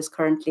of what is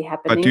currently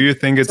happening. But do you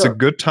think it's a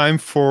good time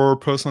for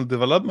personal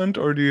development,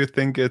 or do you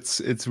think it's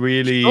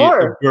really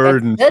a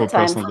burden for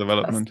personal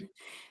development?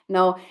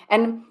 No,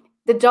 and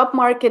the job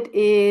market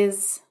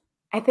is,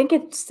 I think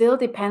it still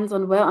depends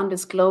on where on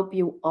this globe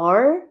you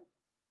are,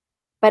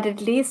 but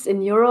at least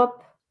in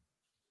Europe,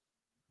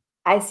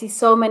 I see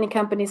so many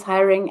companies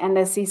hiring and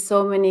I see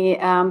so many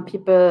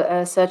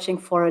people searching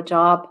for a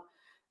job,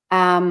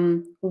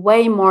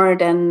 way more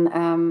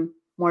than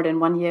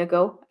 1 year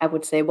ago. I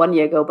would say 1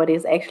 year ago, but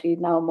it's actually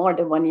now more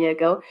than 1 year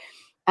ago.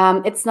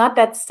 It's not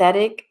that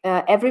static.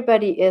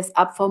 Everybody is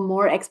up for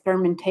more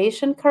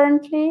experimentation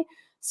currently.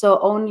 So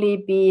only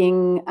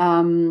being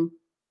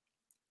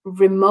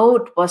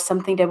remote was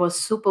something that was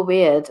super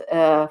weird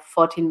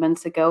 14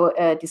 months ago,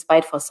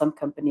 despite for some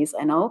companies,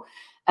 I know.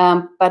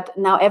 But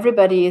now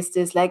everybody is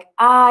just like,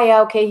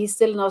 yeah, okay, he's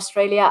still in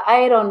Australia.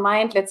 I don't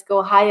mind. Let's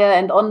go hire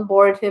and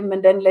onboard him.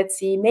 And then let's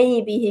see,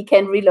 maybe he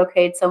can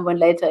relocate someone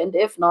later. And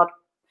if not,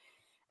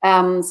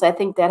 so I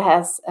think that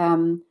has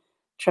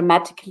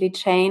dramatically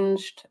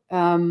changed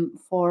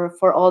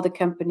for all the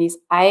companies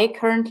I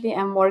currently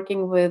am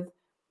working with.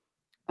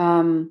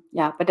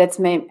 But that's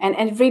maybe, and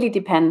it really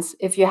depends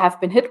if you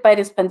have been hit by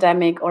this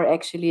pandemic or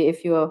actually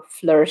if you're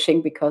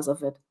flourishing because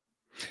of it.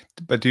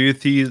 But do you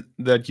see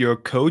that your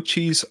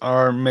coaches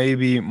are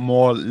maybe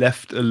more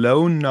left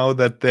alone now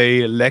that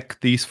they lack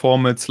these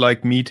formats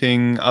like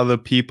meeting other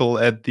people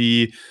at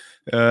the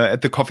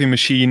coffee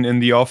machine in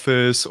the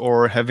office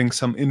or having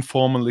some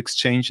informal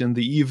exchange in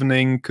the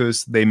evening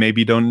because they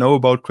maybe don't know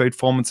about great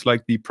formats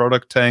like the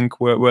ProductTank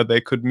where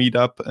they could meet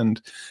up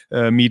and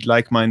meet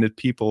like-minded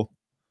people?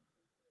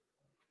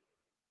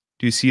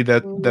 Do you see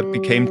that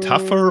became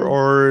tougher,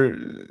 or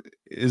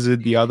is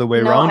it the other way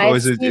around, or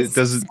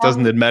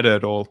doesn't it matter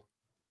at all?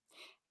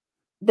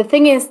 The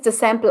thing is, the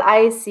sample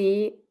I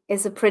see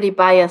is a pretty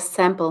biased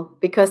sample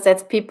because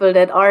that's people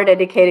that are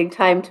dedicating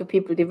time to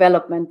people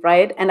development,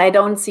 right? And I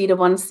don't see the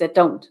ones that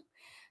don't.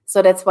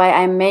 So that's why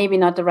I'm maybe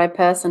not the right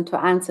person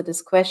to answer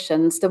these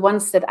questions. The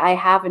ones that I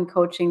have in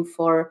coaching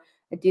for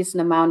a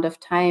decent amount of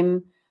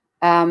time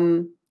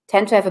tend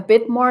to have a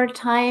bit more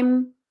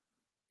time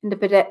in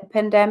the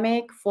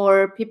pandemic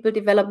for people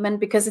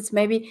development because it's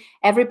maybe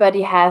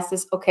everybody has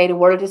this, okay, the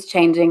world is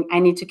changing, I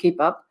need to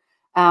keep up.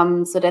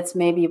 So that's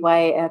maybe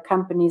why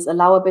companies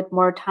allow a bit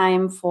more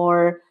time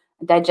for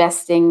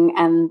digesting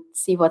and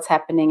see what's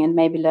happening and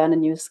maybe learn a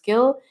new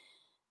skill.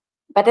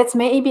 But that's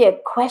maybe a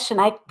question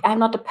I'm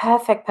not the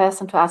perfect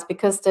person to ask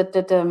because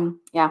the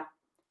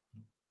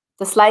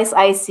slice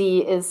I see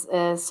is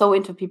so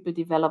into people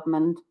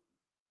development.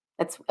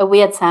 That's a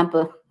weird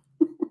sample.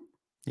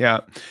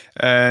 Yeah,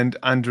 and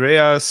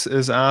Andreas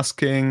is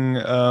asking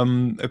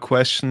a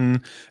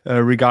question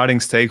regarding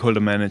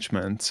stakeholder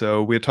management.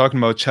 So we're talking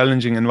about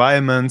challenging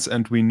environments,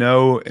 and we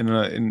know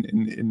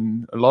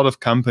in a lot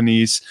of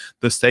companies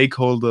the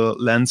stakeholder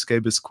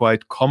landscape is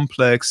quite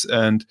complex,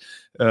 and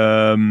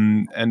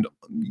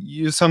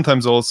you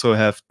sometimes also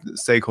have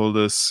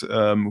stakeholders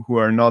who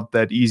are not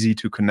that easy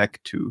to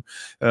connect to.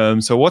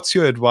 So what's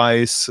your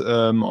advice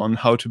on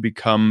how to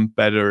become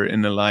better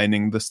in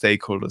aligning the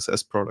stakeholders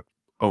as product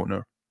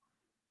owner?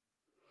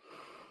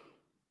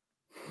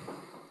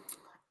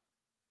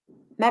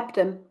 Map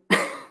them.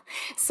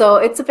 So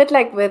it's a bit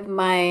like with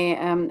my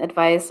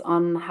advice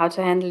on how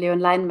to handle your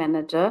line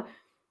manager.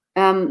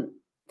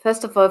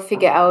 First of all,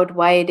 figure out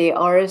why they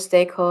are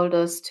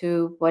stakeholders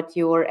to what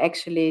you're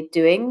actually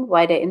doing,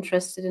 why they're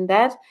interested in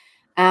that,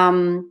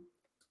 and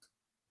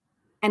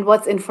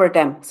what's in for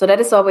them. So that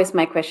is always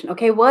my question.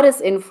 Okay, what is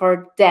in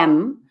for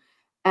them?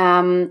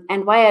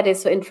 And why are they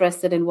so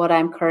interested in what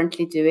I'm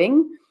currently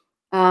doing?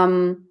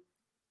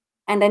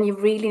 And then you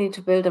really need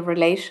to build a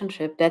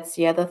relationship. That's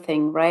the other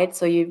thing, right?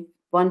 So you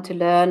want to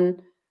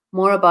learn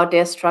more about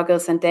their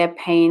struggles and their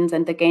pains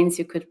and the gains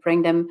you could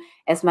bring them,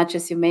 as much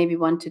as you maybe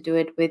want to do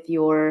it with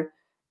your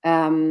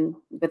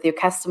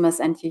customers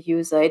and your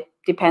user. It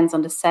depends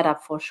on the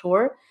setup for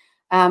sure.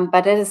 But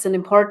that is an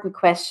important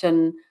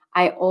question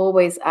I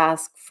always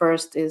ask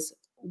first is,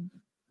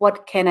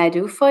 what can I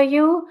do for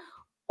you?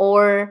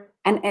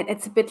 And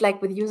it's a bit like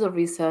with user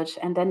research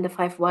and then the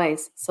 5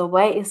 whys. So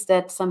why is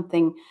that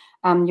something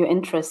you're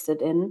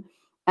interested in?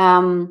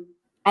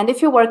 And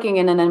if you're working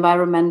in an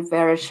environment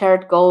where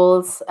shared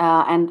goals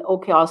and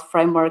OKRs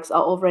frameworks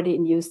are already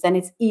in use, then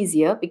it's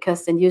easier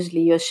because then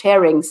usually you're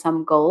sharing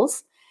some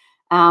goals.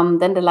 Then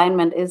the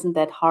alignment isn't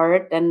that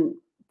hard. Then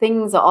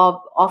things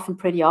are often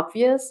pretty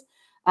obvious.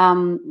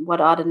 What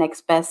are the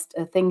next best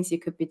things you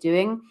could be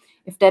doing?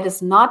 If that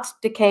is not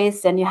the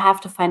case, then you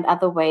have to find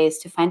other ways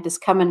to find this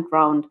common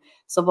ground.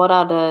 So what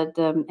are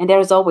and there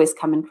is always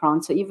common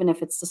ground. So even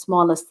if it's the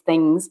smallest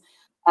things,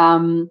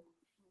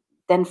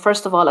 then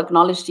first of all,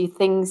 acknowledge the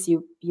things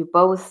you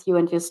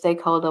and your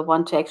stakeholder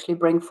want to actually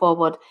bring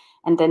forward,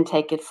 and then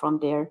take it from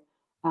there.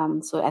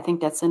 So I think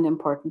that's an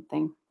important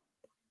thing.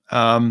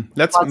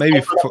 Let's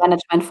maybe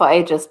management for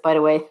ages, by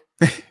the way.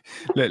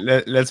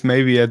 Let's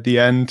maybe at the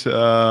end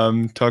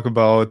talk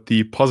about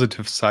the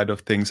positive side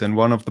of things. And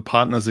one of the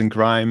partners in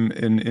crime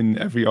in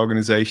every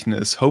organization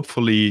is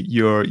hopefully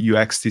your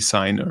UX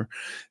designer.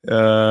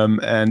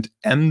 And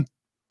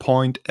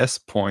S.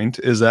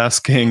 is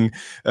asking,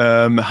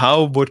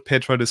 how would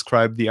Petra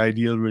describe the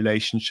ideal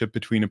relationship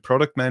between a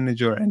product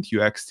manager and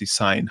UX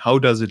design? How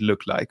does it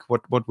look like?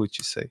 What would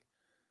you say?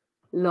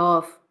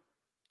 Love.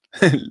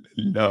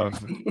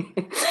 Love.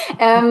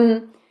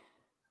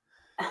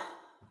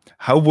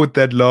 How would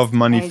that love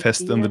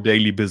manifest in the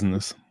daily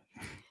business?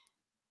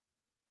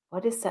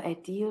 What is the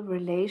ideal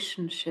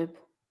relationship?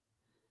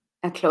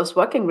 A close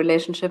working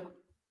relationship.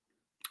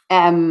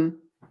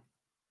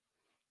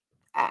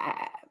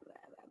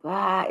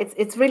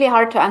 It's really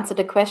hard to answer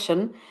the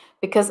question,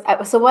 because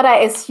so what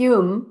I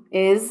assume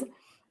is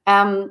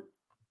that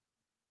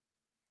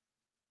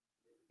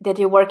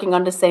you're working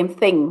on the same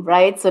thing,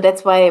 right? So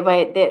that's why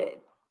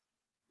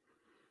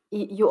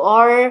you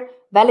are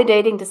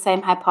validating the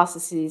same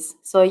hypotheses.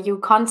 So you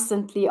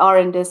constantly are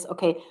in this,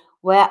 okay,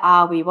 where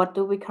are we? What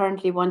do we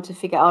currently want to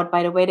figure out?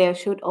 By the way, there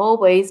should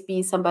always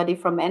be somebody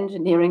from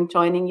engineering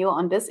joining you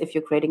on this if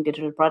you're creating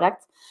digital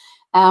products.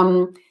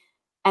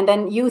 And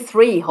then you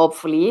three,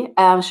 hopefully,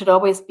 should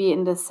always be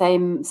in the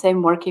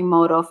same working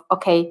mode of,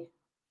 okay,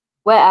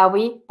 where are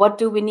we? What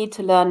do we need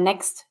to learn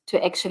next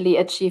to actually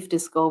achieve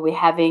this goal we're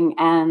having,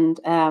 and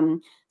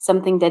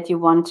something that you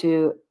want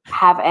to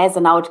have as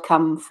an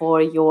outcome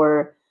for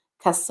your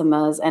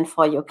customers and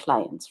for your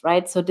clients,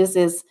 right? So this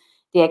is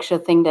the actual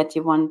thing that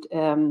you want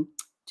to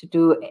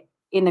do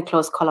in a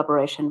close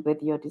collaboration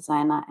with your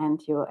designer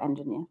and your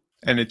engineer.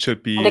 And it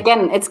should be. And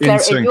again, it's clear.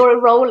 Your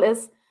role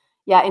is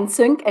in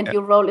sync, and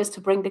your role is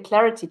to bring the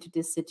clarity to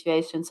this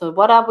situation. So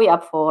what are we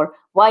up for?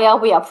 Why are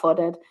we up for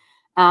that?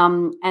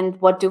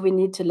 And what do we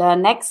need to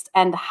learn next?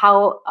 And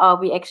how are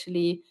we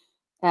actually,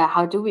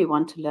 how do we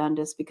want to learn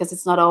this? Because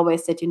it's not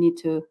always that you need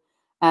to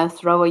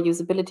throw a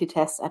usability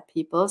test at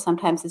people.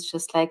 Sometimes it's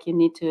just like you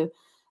need to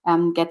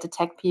get the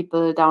tech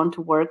people down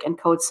to work and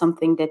code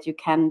something that you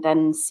can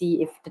then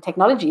see if the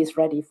technology is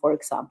ready, for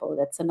example.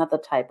 That's another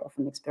type of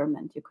an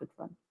experiment you could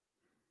run.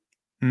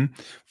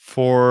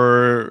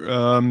 For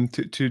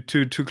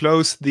to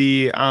close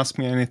the Ask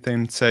Me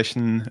Anything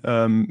session,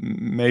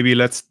 maybe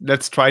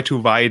let's try to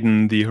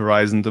widen the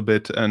horizon a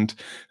bit and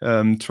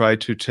try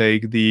to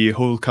take the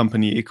whole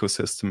company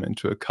ecosystem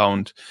into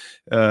account.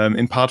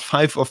 In part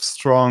 5 of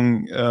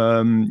Strong,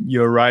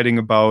 you're writing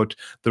about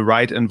the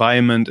right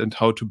environment and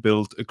how to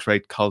build a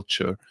great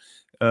culture.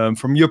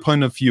 From your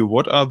point of view,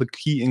 what are the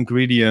key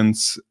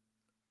ingredients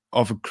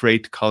of a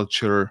great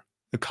culture,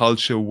 a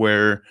culture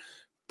where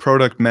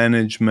product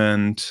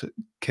management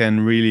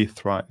can really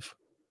thrive,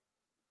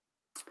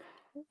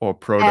 or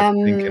product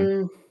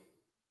thinking?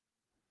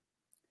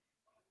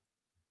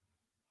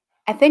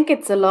 I think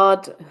it's a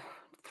lot.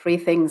 3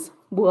 things.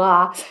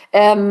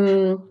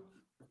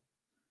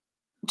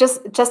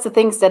 Just the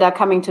things that are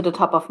coming to the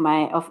top of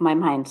my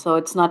mind. So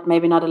it's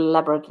maybe not an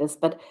elaborate list,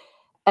 but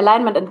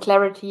alignment and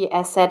clarity,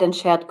 as said, and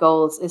shared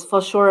goals is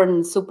for sure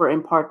a super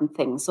important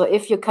thing. So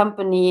if your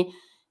company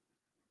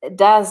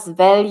does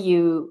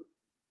value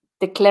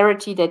the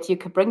clarity that you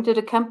could bring to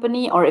the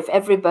company, or if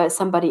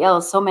somebody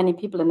else, so many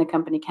people in the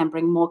company can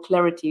bring more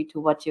clarity to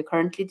what you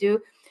currently do,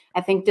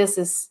 I think this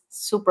is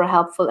super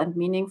helpful and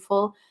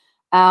meaningful.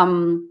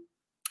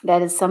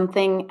 That is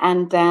something.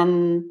 And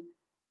then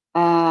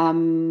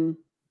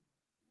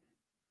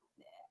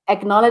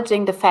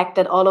acknowledging the fact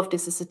that all of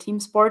this is a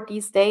team sport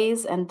these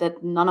days, and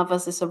that none of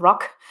us is a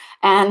rock,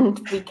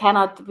 and we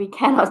cannot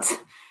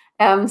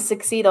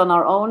succeed on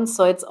our own.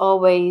 So it's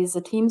always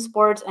a team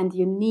sport, and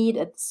you need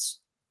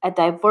a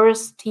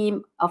diverse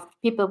team of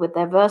people with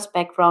diverse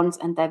backgrounds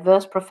and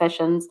diverse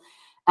professions,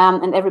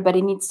 and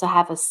everybody needs to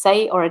have a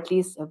say, or at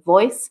least a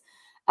voice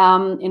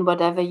in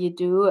whatever you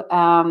do.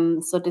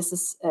 So this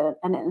is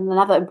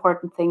another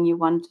important thing you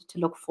want to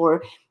look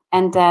for.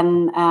 And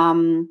then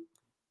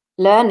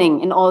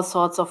learning in all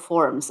sorts of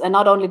forms, and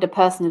not only the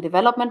personal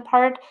development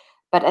part,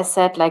 but as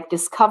said, like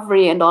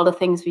discovery and all the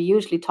things we're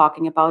usually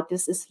talking about.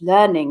 This is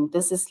learning.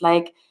 This is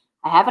like,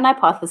 I have an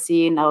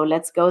hypothesis, now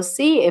let's go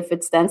see if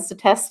it stands the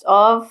test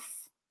of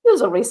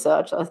user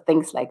research or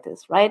things like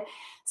this, right?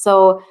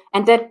 So,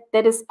 and that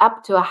is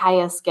up to a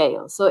higher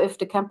scale. So if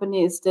the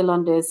company is still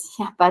on this,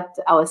 but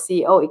our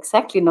CEO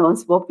exactly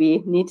knows what we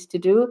need to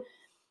do,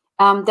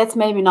 That's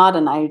maybe not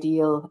an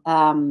ideal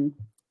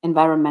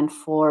environment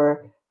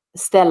for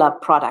stellar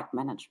product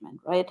management,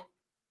 right?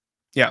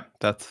 Yeah,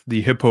 that's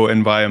the hippo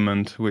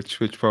environment, which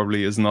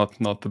probably is not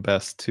the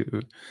best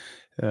to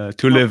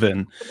live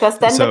in. Because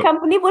then the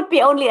company would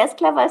be only as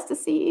clever as the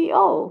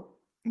CEO.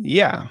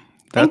 Yeah,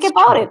 think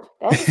about it.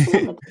 That's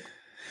limited.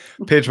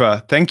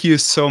 Petra, thank you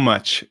so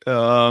much.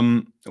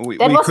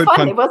 That was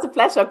fun. It was a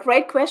pleasure.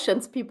 Great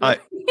questions, people.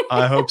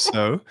 I hope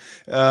so.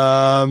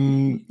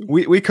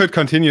 We could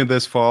continue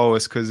this for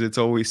hours because it's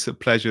always a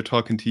pleasure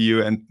talking to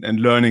you and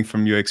learning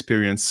from your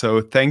experience.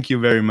 So thank you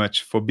very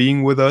much for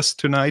being with us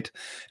tonight.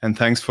 And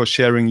thanks for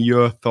sharing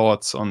your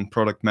thoughts on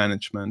product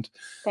management.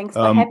 Thanks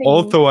for having me.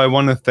 Also, I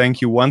want to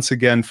thank you once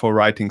again for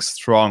writing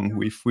Strong.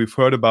 We've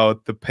heard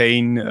about the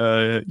pain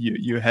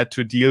you had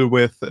to deal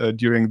with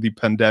during the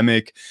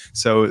pandemic.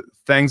 So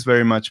thanks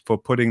very much for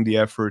putting the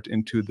effort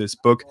into this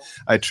book.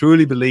 I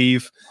truly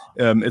believe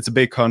it's a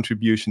big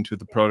contribution to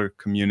the product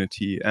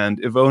community. And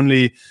if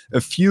only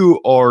a few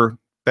or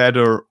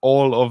better,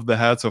 all of the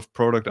heads of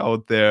product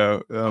out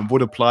there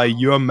would apply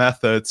your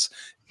methods,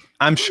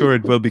 I'm sure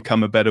it will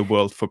become a better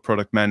world for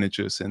product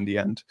managers in the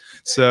end.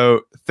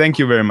 So thank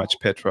you very much,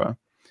 Petra.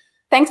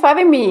 Thanks for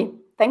having me.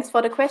 Thanks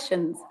for the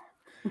questions.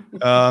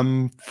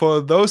 For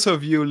those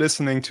of you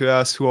listening to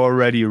us who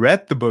already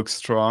read the book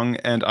Strong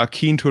and are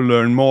keen to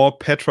learn more,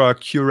 Petra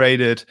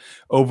curated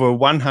over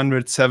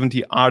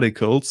 170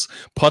 articles,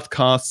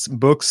 podcasts,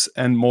 books,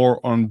 and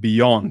more on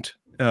Beyond.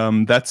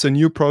 That's a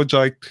new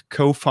project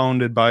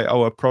co-founded by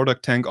our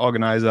ProductTank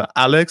organizer,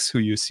 Alex, who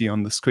you see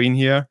on the screen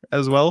here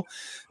as well.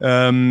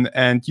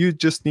 And you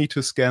just need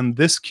to scan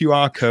this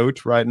QR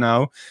code right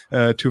now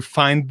to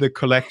find the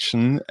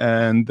collection.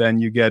 And then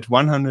you get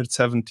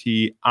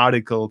 170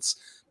 articles,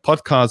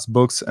 podcasts,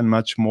 books, and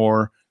much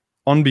more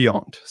on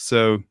Beyond.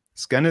 So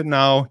scan it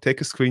now, take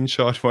a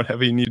screenshot,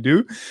 whatever you need to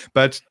do.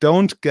 But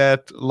don't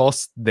get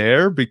lost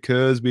there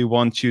because we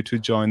want you to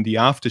join the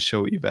after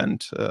show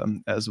event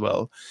as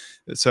well.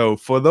 So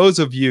for those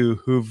of you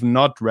who've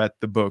not read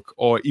the book,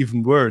 or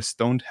even worse,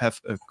 don't have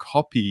a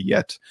copy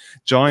yet,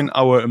 join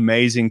our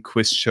amazing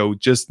quiz show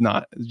just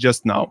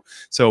now.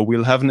 So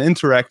we'll have an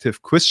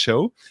interactive quiz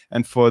show.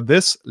 And for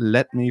this,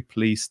 let me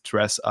please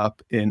dress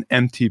up in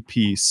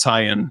MTP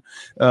cyan.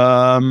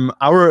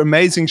 Our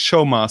amazing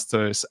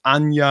showmasters,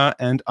 Anja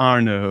and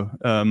Arno,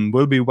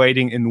 will be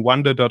waiting in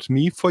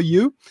wonder.me for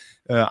you.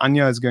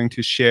 Anja is going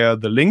to share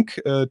the link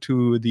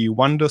to the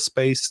Wonder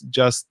Space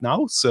just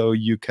now, so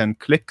you can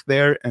click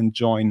there and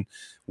join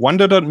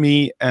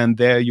wonder.me, and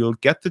there you'll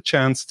get the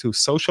chance to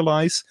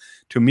socialize,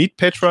 to meet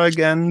Petra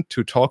again,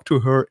 to talk to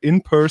her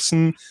in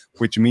person,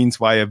 which means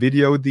via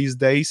video these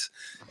days,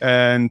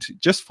 and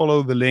just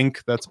follow the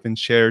link that's been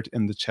shared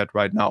in the chat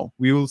right now.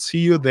 We will see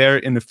you there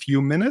in a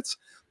few minutes.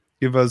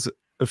 Give us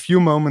a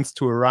few moments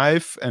to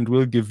arrive, and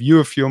we'll give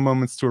you a few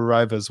moments to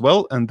arrive as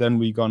well. And then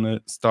we're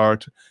gonna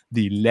start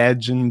the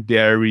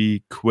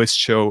legendary quiz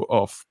show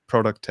of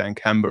ProductTank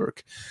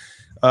Hamburg.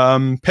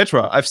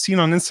 Petra, I've seen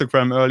on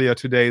Instagram earlier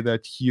today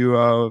that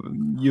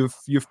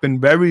you've been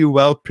very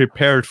well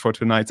prepared for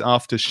tonight's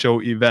after show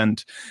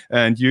event,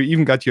 and you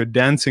even got your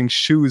dancing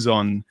shoes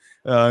on.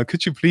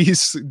 Could you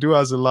please do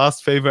us a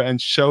last favor and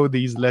show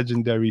these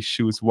legendary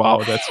shoes?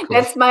 Wow, that's cool.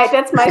 That's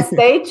my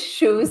stage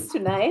shoes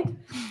tonight.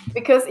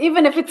 Because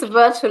even if it's a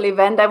virtual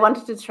event, I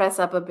wanted to dress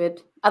up a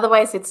bit.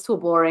 Otherwise, it's too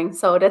boring.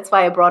 So that's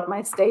why I brought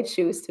my stage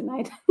shoes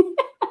tonight.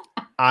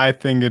 I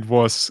think it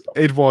was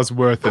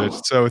worth it.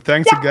 So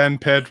thanks again,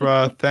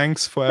 Petra.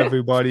 Thanks for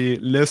everybody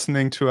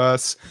listening to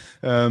us.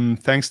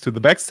 Thanks to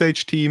the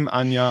backstage team,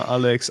 Anja,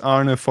 Alex,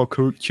 Arne, for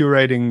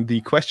curating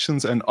the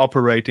questions and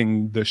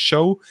operating the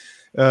show.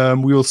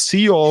 We will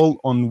see you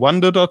all on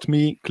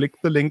wonder.me. Click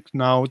the link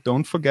now.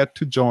 Don't forget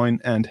to join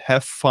and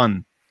have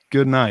fun.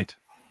 Good night.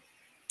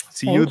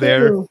 See you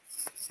there.